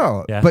really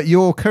well. Yeah. But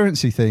your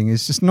currency thing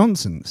is just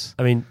nonsense.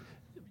 I mean,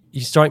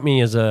 you strike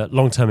me as a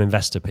long-term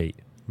investor, Pete.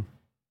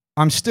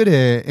 I'm stood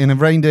here in a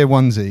reindeer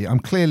onesie. I'm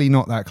clearly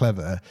not that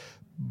clever.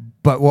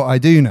 But what I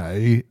do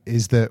know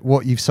is that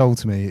what you've sold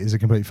to me is a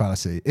complete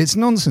fallacy. It's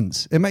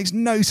nonsense. It makes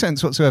no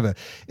sense whatsoever.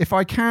 If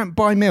I can't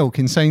buy milk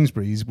in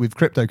Sainsbury's with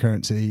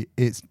cryptocurrency,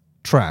 it's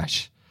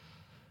trash.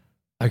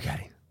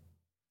 Okay.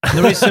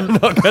 There is some.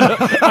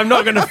 I'm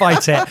not going to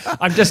fight it.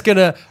 I'm just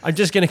gonna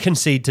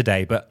concede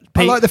today. But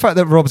Pete, I like the fact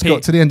that Rob's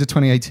got to the end of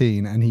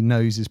 2018 and he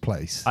knows his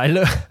place. I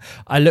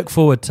look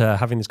forward to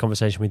having this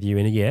conversation with you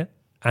in a year,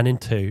 and in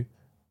 2,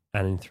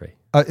 and in 3.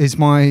 Is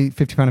my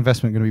 £50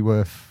 investment going to be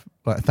worth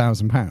like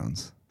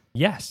 £1,000?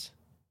 Yes,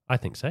 I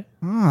think so.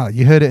 Ah,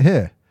 you heard it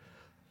here.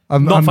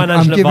 Not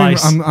financial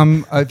advice.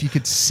 If you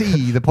could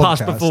see the podcast.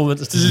 Past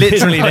performance.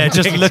 Literally, they're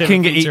just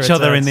looking at each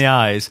other in the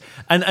eyes.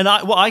 And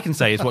what I can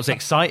say is what's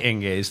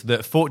exciting is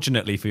that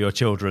fortunately for your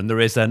children, there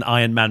is an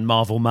Iron Man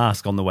Marvel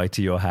mask on the way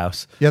to your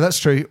house. Yeah, that's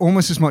true.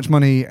 Almost as much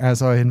money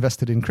as I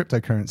invested in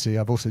cryptocurrency,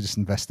 I've also just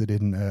invested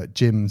in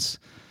Jim's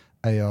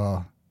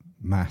AR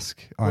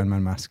mask, Iron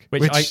Man mask.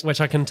 Which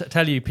I can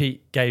tell you,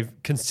 Pete gave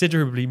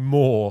considerably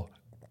more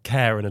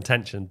care and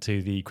attention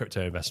to the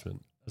crypto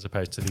investment as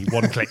opposed to the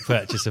one-click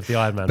purchase of the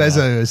Iron Man.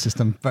 Bezo has just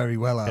done very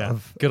well out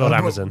of good on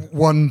Amazon.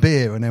 One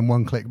beer and then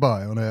one-click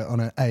buy on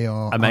an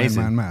AR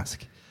Amazing. Iron Man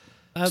mask.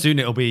 Soon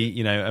it'll be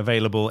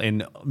available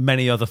in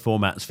many other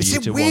formats for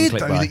you to weird,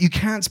 one-click though, buy. that you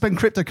can't spend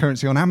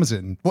cryptocurrency on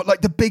Amazon? What, like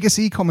the biggest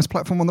e-commerce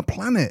platform on the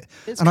planet?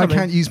 It's and coming. I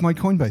can't use my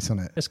Coinbase on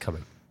it. It's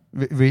coming.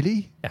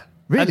 Really? Yeah.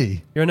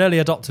 Really? You're an early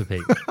adopter,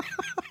 Pete.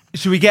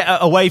 Should we get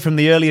away from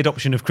the early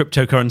adoption of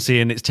cryptocurrency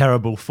and its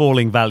terrible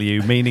falling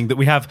value, meaning that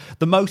we have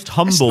the most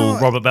humble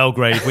Robert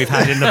Belgrave we've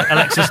had in the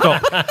Alexa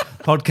Stop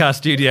podcast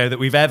studio that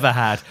we've ever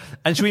had?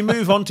 And should we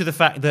move on to the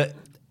fact that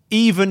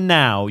even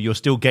now you're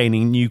still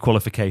gaining new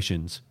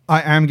qualifications?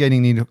 I am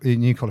gaining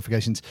new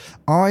qualifications.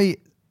 I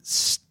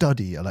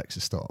study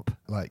Alexa Stop.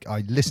 Like,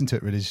 I listen to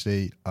it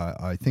religiously.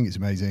 I think it's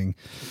amazing.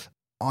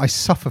 I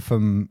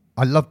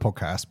love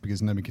podcasts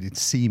because nobody can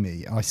see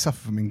me. I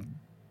suffer from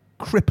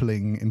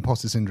crippling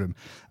imposter syndrome.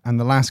 And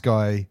the last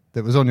guy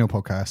that was on your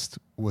podcast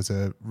was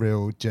a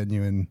real,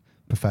 genuine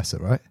professor,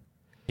 right?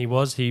 He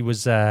was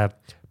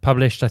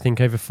published, I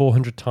think, over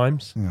 400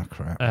 times. Oh,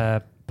 crap.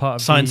 Part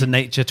of Science and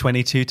Nature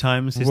 22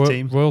 times, his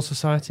team. Royal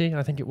Society,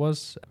 I think it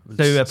was.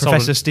 So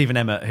Professor Stephen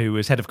Emmett, who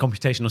was head of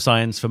computational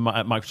science for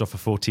Microsoft for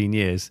 14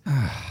 years.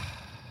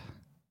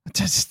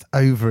 Just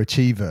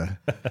overachiever.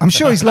 I'm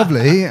sure he's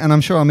lovely, and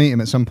I'm sure I'll meet him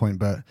at some point.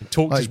 But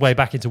talked his way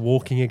back into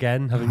walking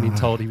again, having been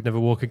told he would never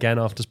walk again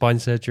after spine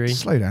surgery.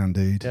 Slow down,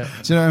 dude. Yeah.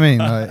 Do you know what I mean?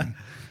 Like,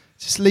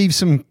 just leave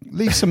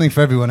something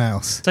for everyone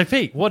else. So,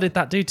 Pete, what did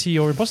that do to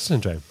your imposter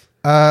syndrome?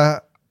 So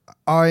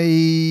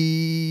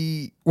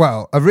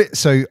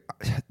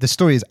the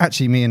story is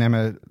actually me and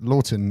Emma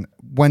Lawton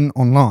went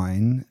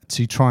online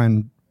to try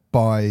and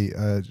buy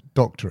a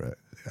doctorate,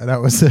 and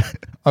that was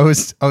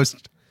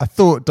I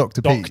thought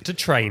Dr.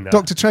 Traynor,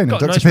 Dr.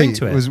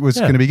 Pete was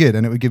going to be good,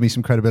 and it would give me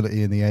some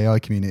credibility in the AI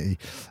community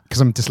because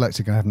I'm dyslexic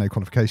and I have no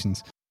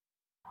qualifications.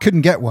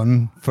 Couldn't get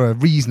one for a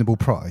reasonable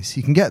price.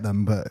 You can get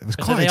them, but it was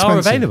quite expensive. They are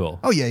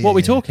available? Oh, yeah. What are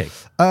we talking?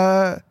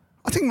 I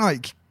think,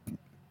 like,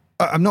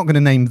 I'm not going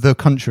to name the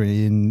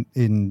country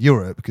in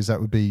Europe because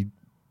that would be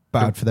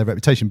bad for their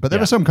reputation, but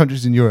there are some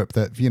countries in Europe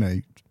that,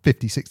 $50,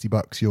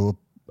 $60 you're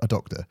a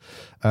doctor,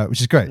 which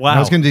is great. Wow. I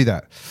was going to do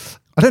that.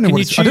 I don't know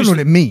what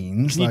it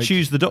means. Can you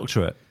choose the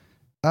doctorate?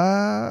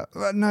 No,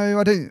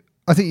 I don't.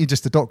 I think you're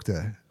just a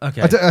doctor.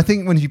 Okay. I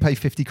think when you pay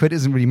 50 quid, it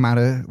doesn't really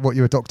matter what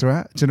you're a doctor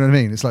at. Do you know what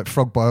I mean? It's like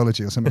frog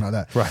biology or something like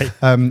that. Right.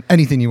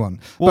 Anything you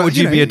want. What would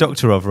you be a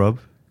doctor of, Rob?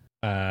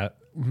 I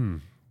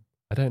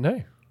don't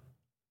know.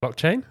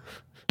 Blockchain?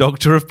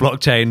 Doctor of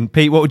blockchain.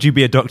 Pete, what would you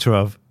be a doctor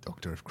of?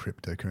 Doctor of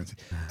cryptocurrency.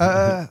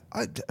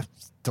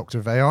 Doctor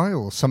of AI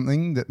or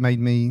something that made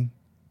me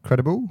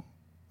credible.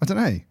 I don't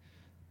know.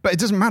 But it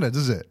doesn't matter,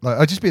 does it? Like,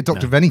 I'd just be a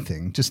doctor of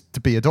anything. Just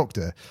to be a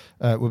doctor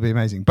would be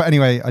amazing. But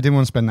anyway, I didn't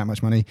want to spend that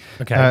much money.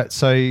 Okay.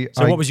 So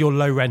what was your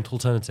low rent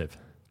alternative?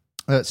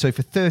 So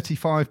for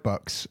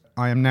 $35,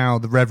 I am now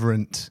the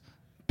Reverend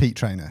Pete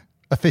Traynor.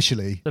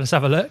 Officially. Let's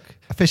have a look.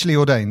 Officially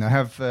ordained. I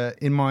have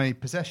in my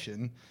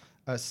possession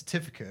a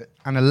certificate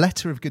and a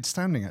letter of good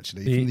standing,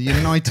 actually, from the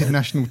United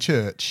National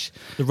Church.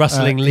 The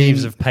rustling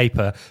leaves of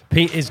paper.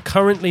 Pete is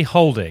currently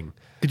holding...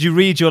 Could you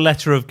read your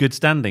letter of good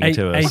standing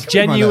to us? A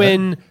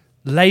genuine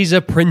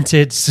laser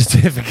printed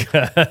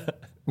certificate.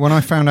 When I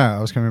found out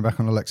I was coming back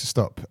on Alexa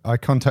Stop, I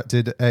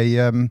contacted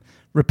a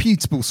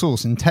reputable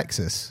source in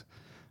Texas,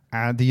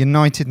 the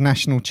United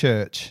National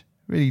Church,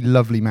 really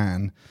lovely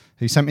man,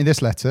 who sent me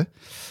this letter.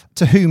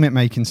 To whom it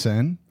may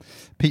concern,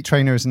 Pete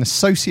Traynor is an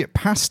associate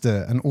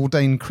pastor and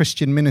ordained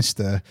Christian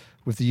minister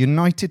with the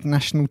United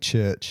National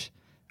Church,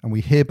 and we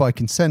hereby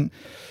consent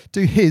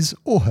to his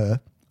or her,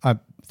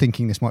 I'm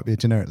thinking this might be a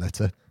generic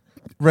letter,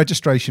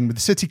 registration with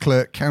the city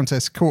clerk,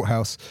 countess,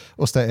 courthouse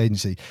or state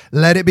agency.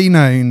 Let it be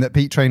known that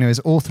Pete Traynor is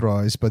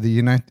authorised by the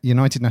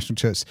United National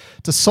Church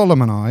to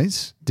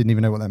solemnise, didn't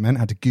even know what that meant,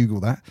 had to Google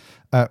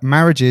that,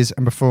 marriages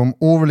and perform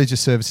all religious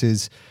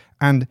services,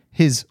 and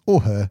his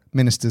or her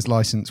minister's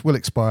licence will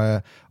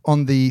expire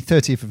on the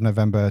 30th of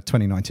November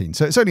 2019.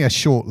 So it's only a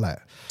short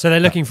letter. So they're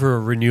looking for a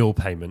renewal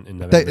payment in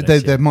November.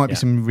 There might be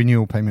some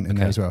renewal payment in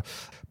there as well.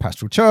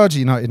 Pastoral charge, the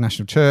United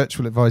National Church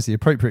will advise the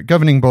appropriate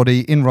governing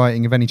body in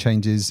writing of any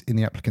changes in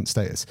the applicant's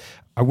status.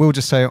 I will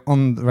just say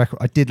on the record,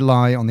 I did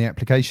lie on the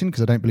application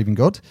because I don't believe in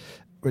God,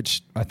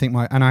 which I think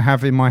and I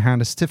have in my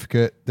hand a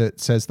certificate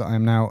that says that I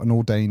am now an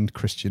ordained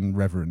Christian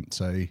reverend.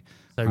 So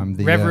I'm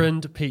the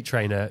Reverend Pete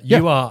Traynor,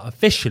 you are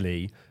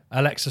officially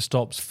Alexa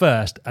Stop's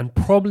first and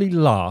probably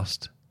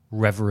last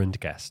Reverend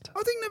guest.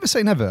 I think never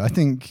say never. I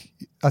think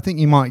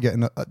you might get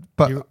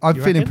but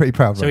I'm feeling pretty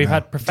proud. So we've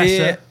had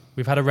Professor,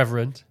 we've had a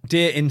Reverend.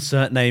 Dear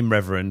insert name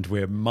Reverend,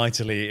 we're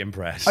mightily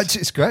impressed.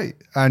 It's great,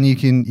 and you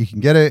can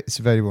get it. It's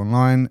available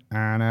online,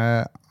 and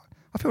I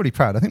feel really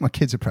proud. I think my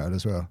kids are proud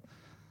as well.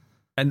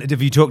 And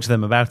have you talked to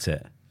them about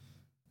it?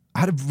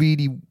 I had a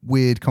really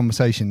weird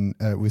conversation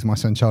with my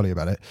son Charlie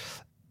about it.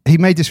 He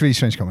made this really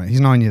strange comment. He's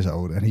 9 years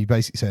old, and he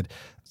basically said,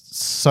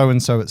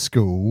 so-and-so at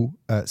school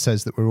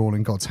says that we're all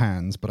in God's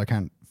hands, but I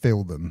can't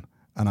feel them.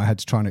 And I had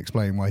to try and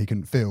explain why he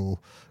couldn't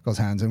feel God's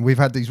hands. And we've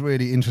had these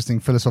really interesting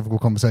philosophical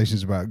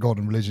conversations about God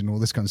and religion, all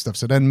this kind of stuff.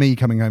 So then me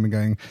coming home and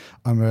going,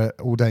 I'm an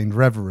ordained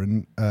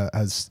reverend,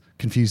 has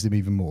confused him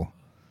even more.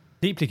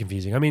 Deeply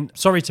confusing. I mean,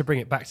 sorry to bring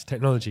it back to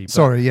technology. But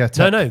sorry, yeah.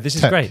 No, this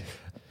is great.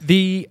 Are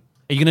you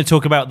going to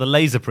talk about the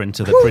laser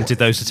printer that printed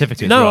those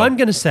certificates? No, Rob? I'm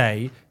going to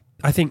say,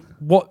 I think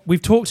what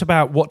we've talked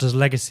about, what does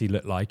legacy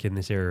look like in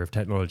this era of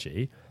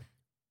technology?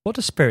 What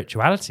does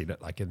spirituality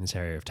look like in this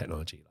area of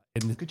technology?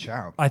 Good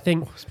shout. I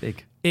think it's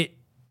big.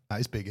 That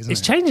is big, isn't it? It's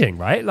changing,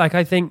 right? Like,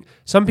 I think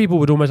some people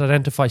would almost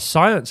identify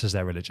science as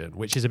their religion,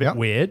 which is a bit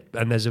weird.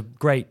 And there's a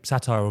great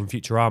satire on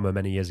Futurama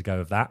many years ago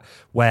of that,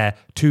 where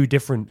two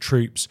different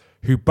troops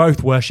who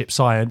both worship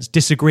science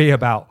disagree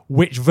about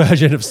which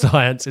version of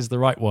science is the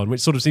right one,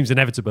 which sort of seems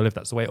inevitable if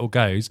that's the way it all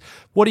goes.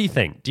 What do you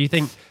think? Do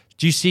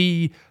you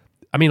see...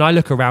 I mean, I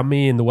look around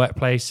me in the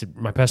workplace, in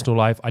my personal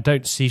life, I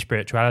don't see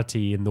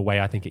spirituality in the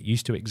way I think it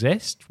used to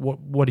exist.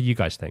 What do you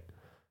guys think?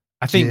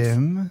 I think...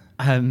 Jim?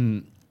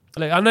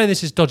 Look, I know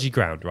this is dodgy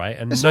ground, right?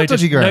 And it's not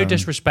dodgy ground. No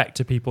disrespect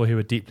to people who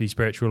are deeply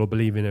spiritual or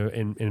believe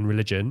in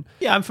religion.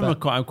 Yeah, I'm from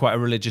quite a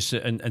religious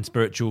and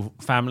spiritual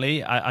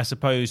family. I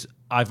suppose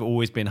I've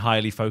always been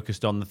highly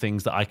focused on the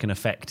things that I can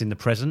affect in the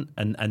present,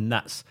 and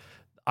that's...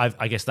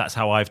 I guess that's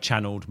how I've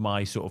channeled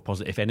my sort of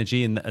positive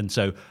energy, and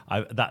so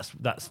that's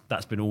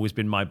always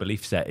been my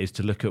belief set, is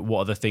to look at what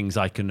are the things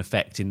I can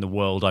affect in the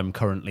world I'm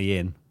currently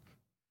in.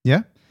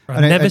 Yeah,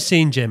 I've never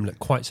seen Jim look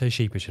quite so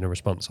sheepish in a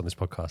response on this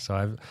podcast,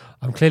 so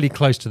I'm clearly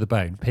close to the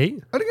bone.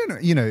 Pete, I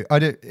don't know. I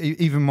don't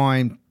even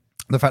mind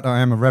the fact that I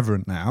am a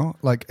reverend now.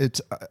 Like it's.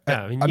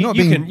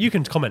 You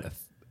can comment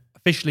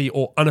officially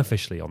or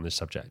unofficially on this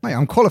subject. Mate,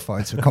 I'm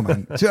qualified to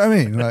comment. Do you know what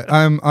I mean? Like,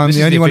 I'm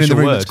the only one in the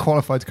room that's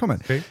qualified to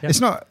comment. Yeah. It's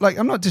not like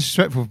I'm not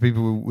disrespectful for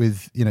people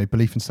with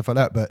belief and stuff like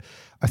that, but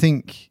I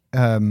think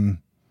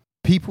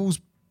people's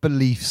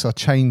beliefs are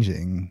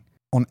changing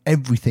on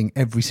everything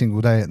every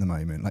single day at the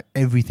moment. Like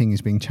everything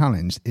is being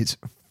challenged. It's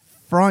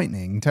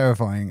frightening,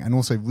 terrifying, and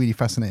also really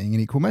fascinating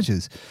in equal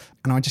measures.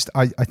 And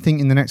I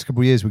think in the next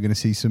couple of years we're going to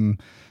see some,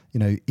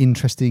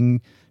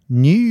 interesting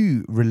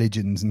new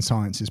religions and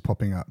sciences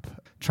popping up.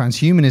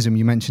 Transhumanism,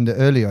 you mentioned it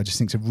earlier, I just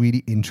think it's a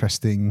really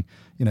interesting,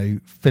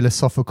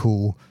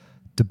 philosophical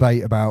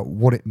debate about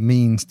what it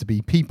means to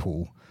be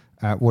people,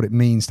 what it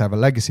means to have a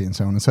legacy and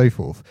so on and so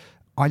forth.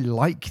 I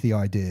like the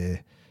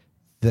idea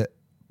that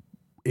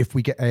if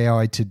we get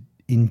AI to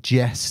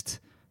ingest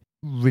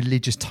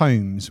religious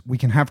tomes, we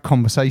can have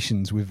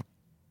conversations with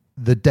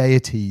the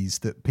deities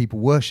that people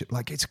worship.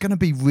 Like, it's going to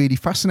be really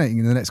fascinating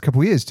in the next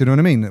couple of years. Do you know what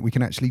I mean? That we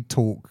can actually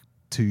talk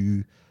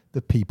to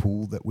the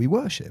people that we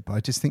worship. I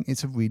just think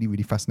it's a really,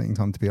 really fascinating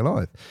time to be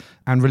alive.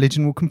 And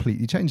religion will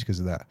completely change because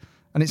of that.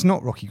 And it's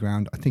not rocky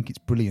ground. I think it's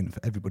brilliant for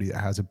everybody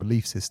that has a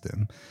belief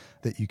system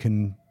that you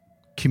can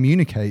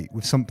communicate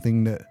with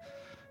something that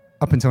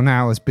up until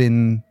now has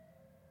been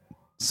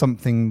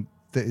something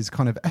that is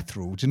kind of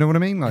ethereal. Do you know what I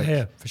mean? Like,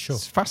 yeah, for sure.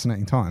 It's a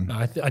fascinating time.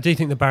 I do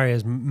think the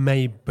barriers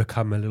may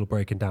become a little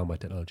broken down by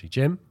technology.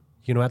 Jim,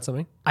 you want to add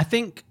something? I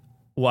think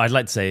what I'd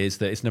like to say is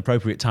that it's an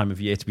appropriate time of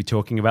year to be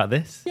talking about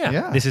this.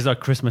 Yeah. This is our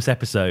Christmas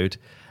episode.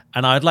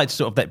 And I'd like to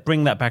sort of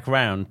bring that back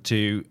around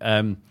to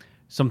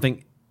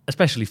something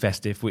especially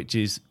festive, which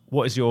is,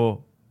 what is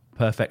your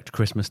perfect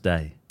Christmas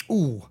day?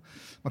 Ooh,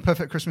 my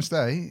perfect Christmas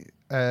day,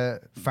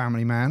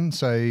 family man.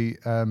 So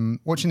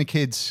watching the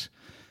kids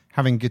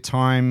having a good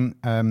time.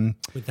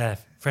 With their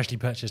freshly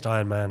purchased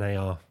Iron Man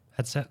AR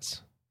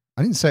headsets?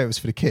 I didn't say it was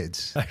for the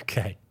kids.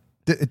 Okay.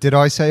 Did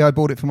I say I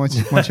bought it for my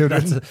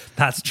children?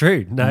 That's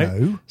true.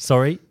 No.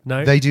 Sorry,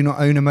 no. They do not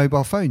own a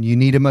mobile phone. You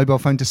need a mobile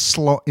phone to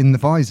slot in the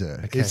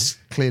visor. Okay. It's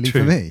clearly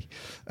True. for me.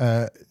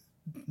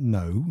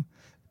 No.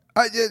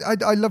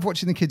 I love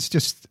watching the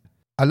kids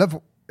I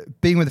love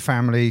being with the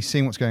family,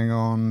 seeing what's going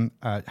on,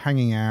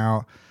 hanging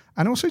out,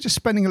 and also just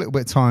spending a little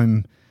bit of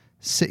time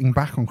sitting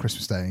back on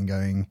Christmas Day and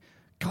going,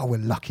 God, we're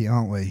lucky,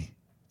 aren't we?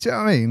 Do you know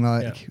what I mean?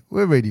 Like,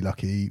 we're really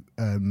lucky.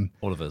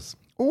 All of us.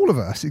 All of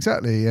us,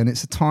 exactly. And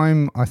it's a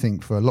time, I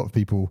think, for a lot of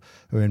people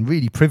who are in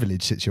really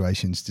privileged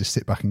situations to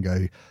sit back and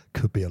go,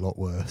 could be a lot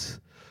worse.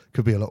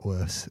 Could be a lot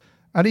worse.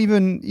 And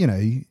even, you know,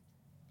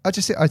 I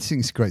think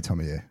it's a great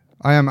time of year.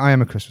 I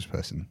am a Christmas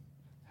person.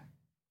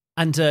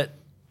 And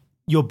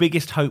your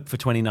biggest hope for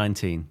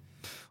 2019?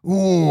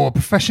 Oh,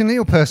 professionally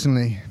or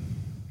personally?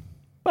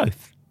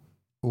 Both.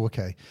 Oh,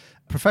 okay.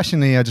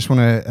 Professionally, I just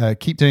want to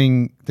keep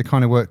doing the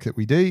kind of work that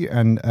we do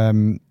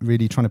and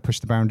really trying to push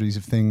the boundaries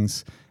of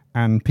things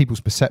and people's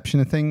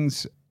perception of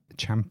things,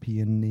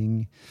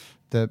 championing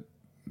the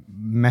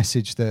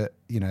message that,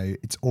 you know,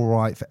 it's all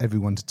right for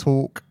everyone to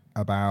talk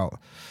about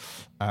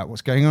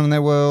what's going on in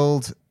their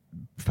world,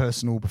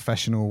 personal,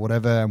 professional,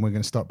 whatever. And we're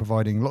going to start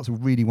providing lots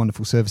of really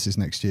wonderful services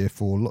next year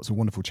for lots of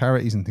wonderful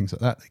charities and things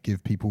like that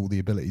give people the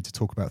ability to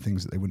talk about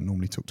things that they wouldn't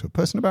normally talk to a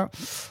person about.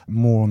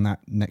 More on that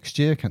next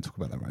year. Can't talk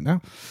about that right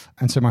now.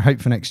 And so my hope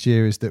for next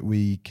year is that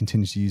we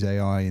continue to use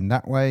AI in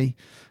that way.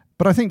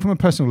 But I think from a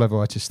personal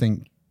level, I just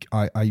think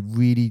I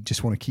really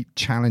just want to keep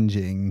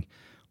challenging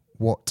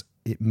what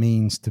it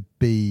means to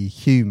be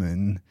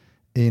human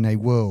in a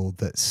world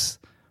that's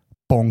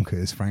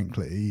bonkers,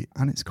 frankly,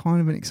 and it's kind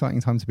of an exciting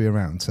time to be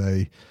around.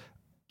 So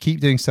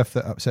keep doing stuff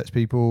that upsets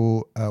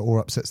people or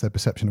upsets their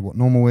perception of what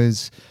normal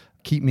is.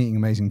 Keep meeting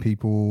amazing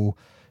people.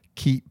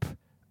 Keep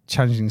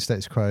challenging the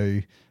status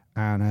quo,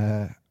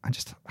 and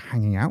just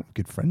hanging out with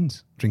good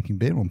friends, drinking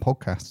beer on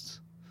podcasts.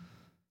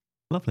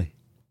 Lovely.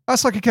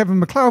 That's like a Kevin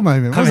MacLeod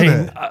moment,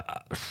 wasn't it?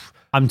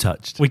 I'm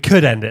touched. We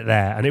could end it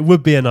there, and it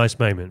would be a nice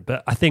moment.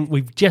 But I think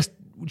we just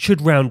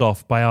should round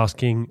off by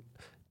asking,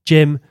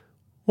 Jim,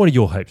 what are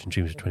your hopes and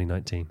dreams for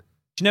 2019? Do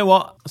you know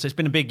what? So it's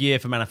been a big year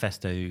for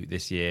Manifesto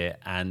this year,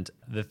 and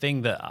the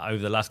thing that over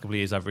the last couple of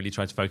years I've really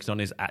tried to focus on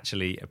is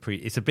actually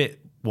it's a bit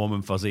warm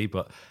and fuzzy,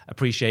 but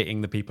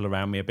appreciating the people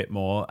around me a bit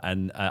more.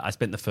 And I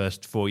spent the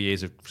first 4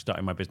 years of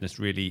starting my business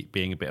really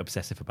being a bit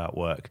obsessive about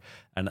work,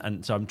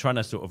 and so I'm trying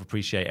to sort of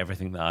appreciate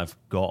everything that I've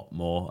got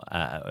more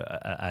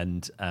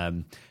and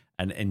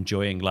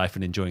enjoying life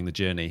and enjoying the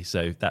journey.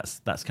 So that's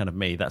kind of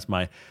me. That's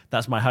my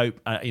hope.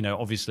 You know,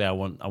 obviously I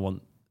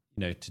want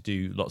you know, to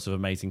do lots of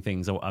amazing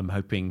things. I'm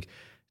hoping to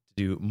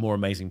do more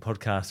amazing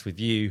podcasts with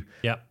you.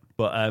 Yeah.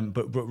 But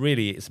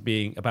really, it's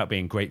about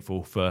being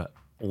grateful for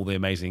all the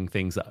amazing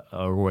things that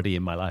are already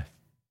in my life.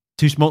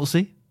 Too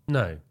schmaltzy?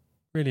 No.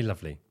 Really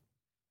lovely.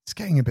 It's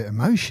getting a bit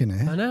emotional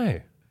here. I know.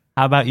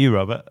 How about you,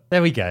 Robert?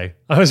 There we go.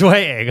 I was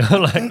waiting.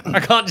 I'm like, I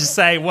can't just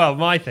say, well,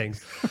 my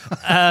things.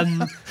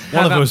 One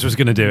of us was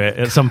going to do it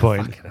at some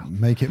point.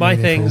 Make it My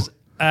meaningful.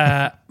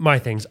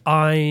 things.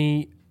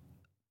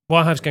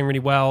 Wirehive's going really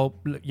well.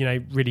 You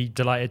know, really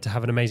delighted to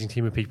have an amazing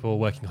team of people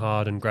working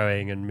hard and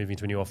growing and moving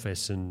to a new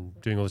office and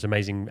doing all this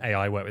amazing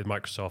AI work with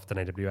Microsoft and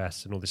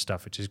AWS and all this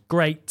stuff, which is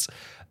great.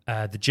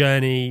 The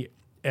journey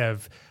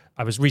of,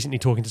 I was recently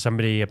talking to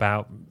somebody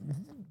about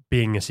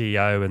being a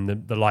CEO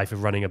and the life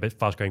of running a bit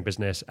fast-growing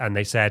business, and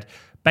they said,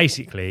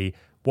 basically,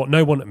 what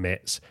no one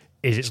admits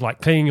is it's like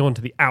clinging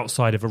onto the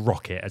outside of a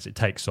rocket as it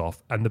takes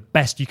off, and the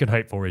best you can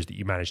hope for is that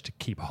you manage to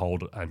keep a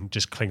hold and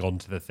just cling on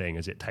to the thing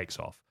as it takes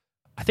off.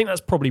 I think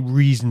that's probably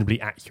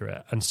reasonably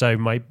accurate. And so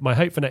my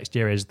hope for next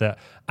year is that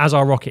as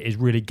our rocket is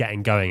really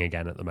getting going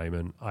again at the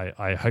moment,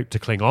 I hope to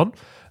cling on.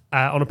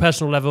 On a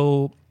personal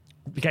level,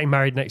 getting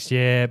married next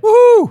year.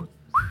 Woohoo!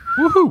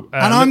 Woohoo!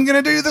 and I'm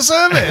going to do the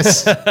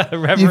service.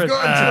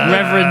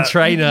 Reverend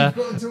Trainer. You've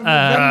got until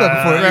November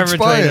before it Reverend expires.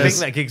 Trainer I think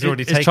that gig's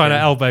already is taken. trying to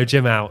elbow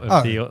Jim out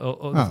of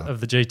Oh. of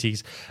the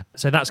duties.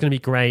 So that's going to be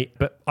great.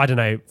 But I don't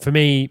know. For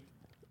me,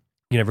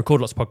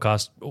 record lots of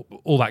podcasts,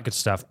 all that good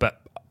stuff.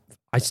 But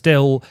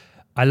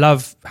I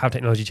love how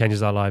technology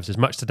changes our lives as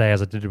much today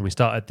as I did when we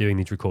started doing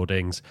these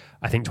recordings.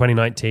 I think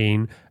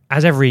 2019,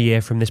 as every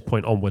year from this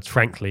point onwards,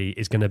 frankly,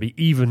 is going to be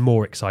even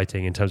more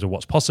exciting in terms of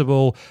what's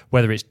possible,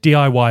 whether it's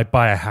DIY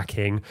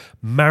biohacking,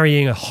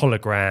 marrying a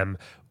hologram,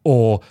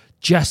 or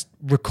just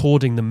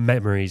recording the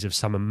memories of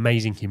some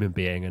amazing human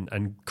being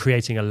and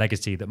creating a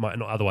legacy that might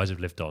not otherwise have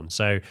lived on.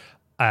 So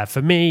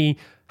for me,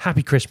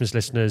 happy Christmas,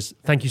 listeners.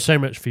 Thank you so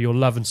much for your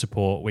love and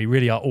support. We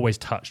really are always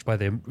touched by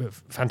the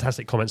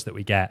fantastic comments that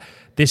we get.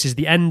 This is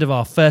the end of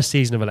our first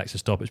season of Alexa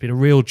Stop. It's been a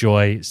real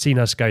joy seeing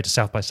us go to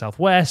South by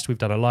Southwest. We've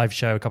done a live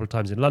show a couple of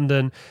times in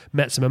London,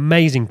 met some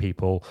amazing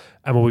people,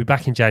 and we'll be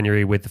back in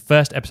January with the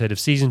first episode of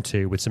season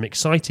 2 with some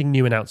exciting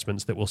new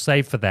announcements that we'll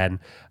save for then.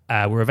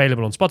 We're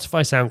available on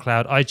Spotify,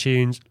 SoundCloud,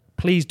 iTunes.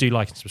 Please do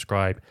like and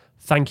subscribe.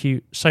 Thank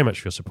you so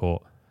much for your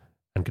support,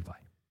 and goodbye.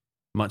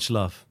 Much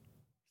love.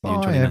 See you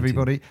in Bye, 2019.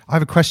 everybody. I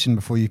have a question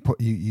before you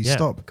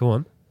stop. Go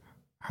on.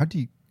 How do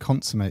you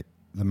consummate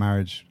the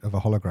marriage of a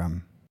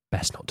hologram?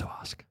 Best not to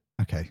ask.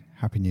 Okay.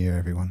 Happy New Year,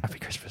 everyone. Happy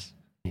Christmas.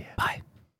 Yeah. Bye.